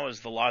right now is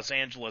the Los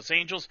Angeles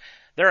Angels.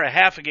 They're a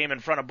half a game in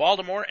front of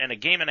Baltimore and a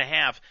game and a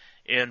half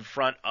in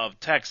front of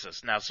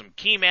Texas. Now, some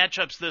key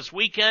matchups this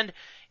weekend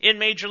in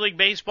Major League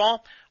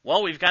Baseball.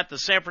 Well, we've got the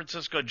San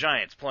Francisco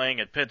Giants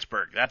playing at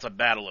Pittsburgh. That's a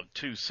battle of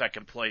 2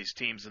 second-place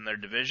teams in their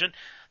division.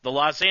 The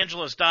Los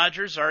Angeles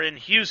Dodgers are in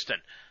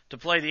Houston to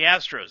play the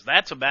Astros.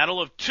 That's a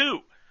battle of 2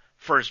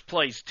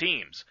 first-place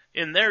teams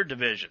in their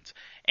divisions.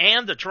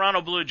 And the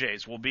Toronto Blue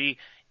Jays will be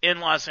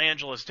in Los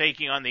Angeles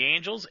taking on the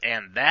Angels,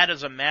 and that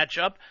is a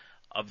matchup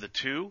of the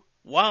 2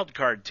 wild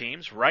card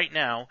teams right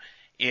now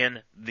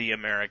in the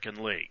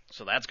American League.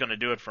 So that's going to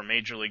do it for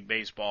Major League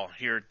Baseball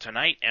here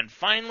tonight. And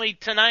finally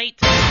tonight,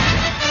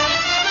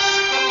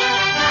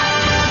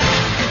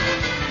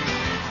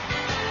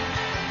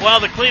 well,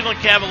 the Cleveland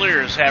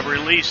Cavaliers have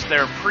released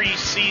their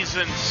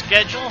preseason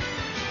schedule,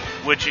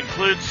 which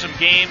includes some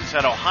games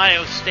at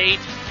Ohio State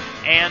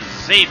and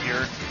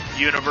Xavier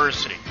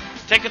University.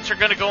 Tickets are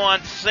going to go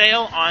on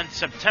sale on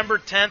September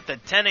 10th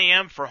at 10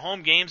 a.m. for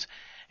home games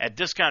at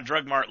Discount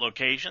Drug Mart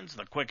locations,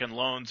 the Quicken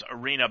Loans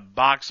Arena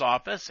box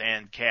office,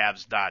 and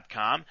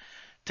Cavs.com.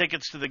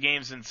 Tickets to the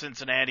games in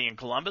Cincinnati and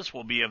Columbus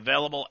will be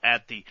available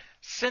at the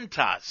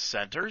Cintas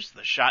Centers,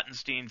 the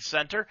Schottenstein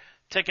Center,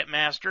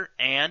 Ticketmaster,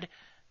 and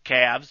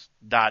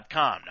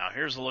Cavs.com. Now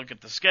here's a look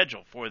at the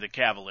schedule for the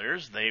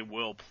Cavaliers. They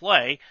will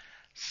play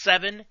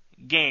 7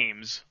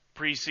 games,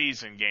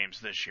 preseason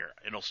games this year.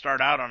 It'll start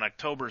out on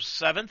October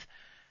 7th.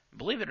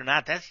 Believe it or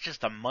not, that's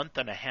just a month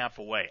and a half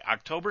away.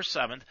 October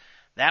 7th.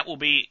 That will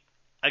be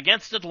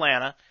against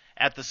Atlanta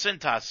at the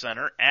Cintas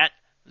Center at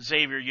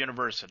Xavier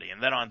University.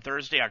 And then on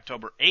Thursday,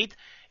 October 8th,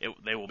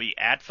 they will be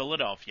at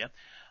Philadelphia.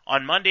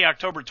 On Monday,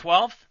 October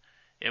 12th,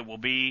 it will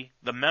be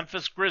the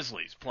Memphis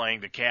Grizzlies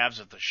playing the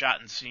Cavs at the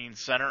Schottenstein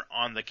Center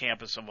on the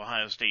campus of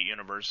Ohio State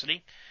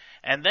University.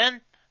 And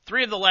then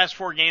 3 of the last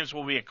 4 games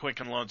will be at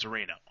Quicken Loans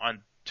Arena.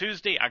 On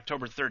Tuesday,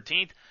 October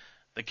 13th,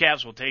 the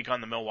Cavs will take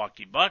on the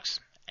Milwaukee Bucks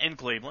in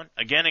Cleveland.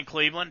 Again in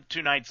Cleveland,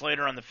 2 nights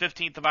later on the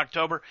 15th of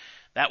October,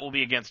 that will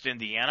be against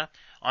Indiana.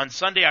 On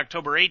Sunday,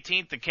 October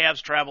 18th, the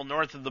Cavs travel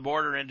north of the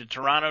border into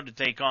Toronto to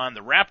take on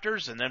the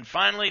Raptors. And then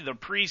finally, the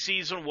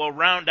preseason will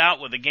round out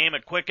with a game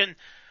at Quicken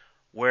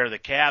where the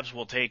Cavs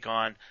will take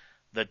on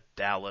the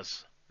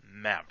Dallas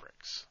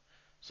Mavericks.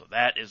 So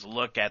that is a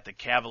look at the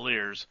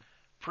Cavaliers'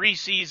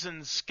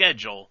 preseason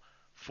schedule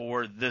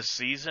for this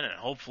season, and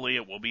hopefully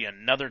it will be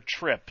another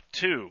trip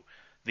to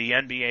the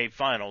NBA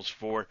Finals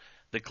for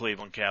the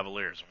Cleveland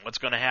Cavaliers. And what's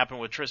going to happen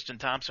with Tristan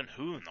Thompson?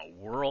 Who in the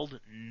world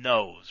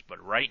knows?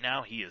 But right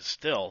now, he is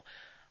still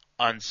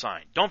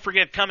unsigned. Don't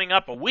forget, coming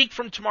up a week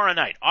from tomorrow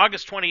night,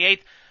 August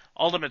 28th,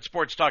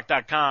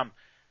 UltimateSportsTalk.com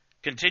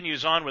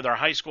continues on with our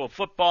high school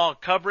football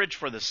coverage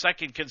for the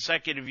 2nd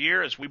consecutive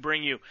year as we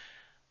bring you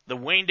the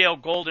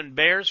Waynedale Golden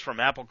Bears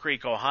from Apple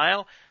Creek,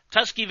 Ohio.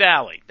 Tusky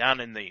Valley, down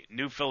in the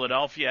New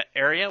Philadelphia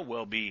area,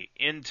 will be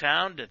in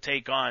town to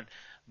take on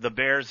the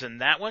Bears in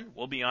that one.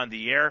 We'll be on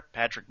the air,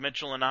 Patrick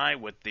Mitchell and I,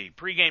 with the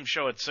pregame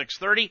show at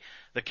 6:30.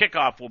 The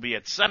kickoff will be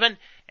at 7,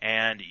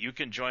 and you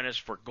can join us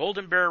for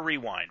Golden Bear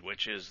Rewind,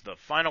 which is the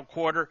final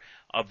quarter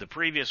of the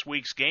previous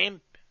week's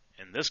game.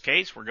 In this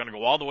case, we're going to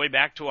go all the way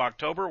back to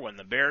October when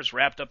the Bears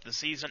wrapped up the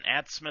season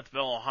at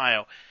Smithville,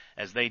 Ohio,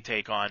 as they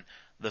take on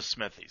the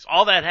Smithies.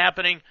 All that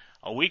happening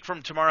a week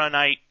from tomorrow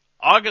night,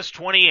 August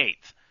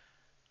 28th,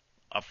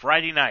 a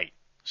Friday night,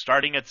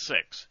 starting at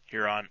 6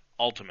 here on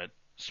Ultimate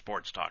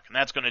Sports Talk. And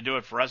that's going to do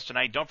it for us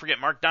tonight. Don't forget,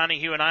 Mark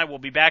Donahue and I will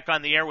be back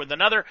on the air with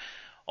another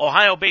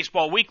Ohio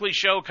Baseball Weekly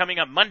show coming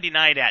up Monday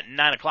night at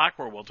 9 o'clock,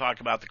 where we'll talk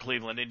about the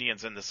Cleveland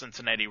Indians and the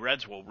Cincinnati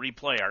Reds. We'll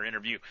replay our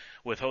interview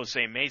with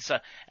Jose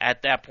Mesa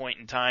at that point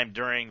in time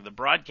during the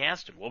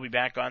broadcast, and we'll be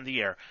back on the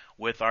air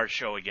with our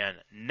show again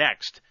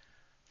next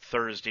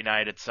Thursday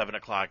night at 7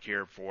 o'clock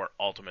here for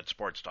Ultimate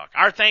Sports Talk.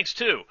 Our thanks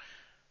to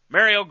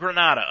Mario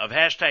Granada of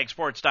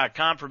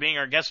HashtagSports.com for being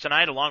our guest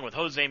tonight, along with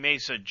Jose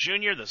Mesa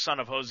Jr., the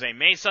son of Jose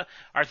Mesa.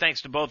 Our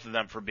thanks to both of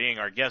them for being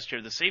our guest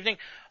here this evening.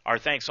 Our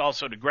thanks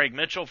also to Greg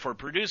Mitchell for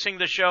producing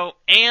the show,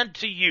 and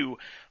to you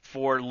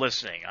for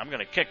listening. I'm going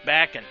to kick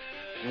back and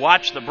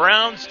watch the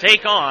Browns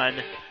take on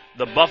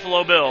the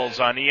Buffalo Bills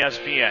on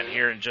ESPN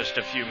here in just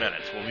a few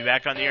minutes. We'll be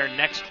back on the air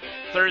next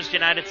Thursday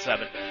night at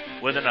 7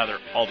 with another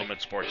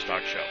Ultimate Sports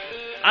Talk show.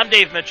 I'm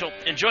Dave Mitchell.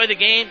 Enjoy the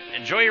game,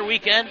 enjoy your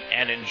weekend,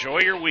 and enjoy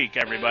your week,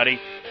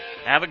 everybody.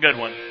 Have a good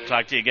one.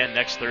 Talk to you again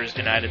next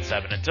Thursday night at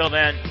 7. Until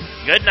then,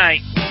 good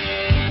night.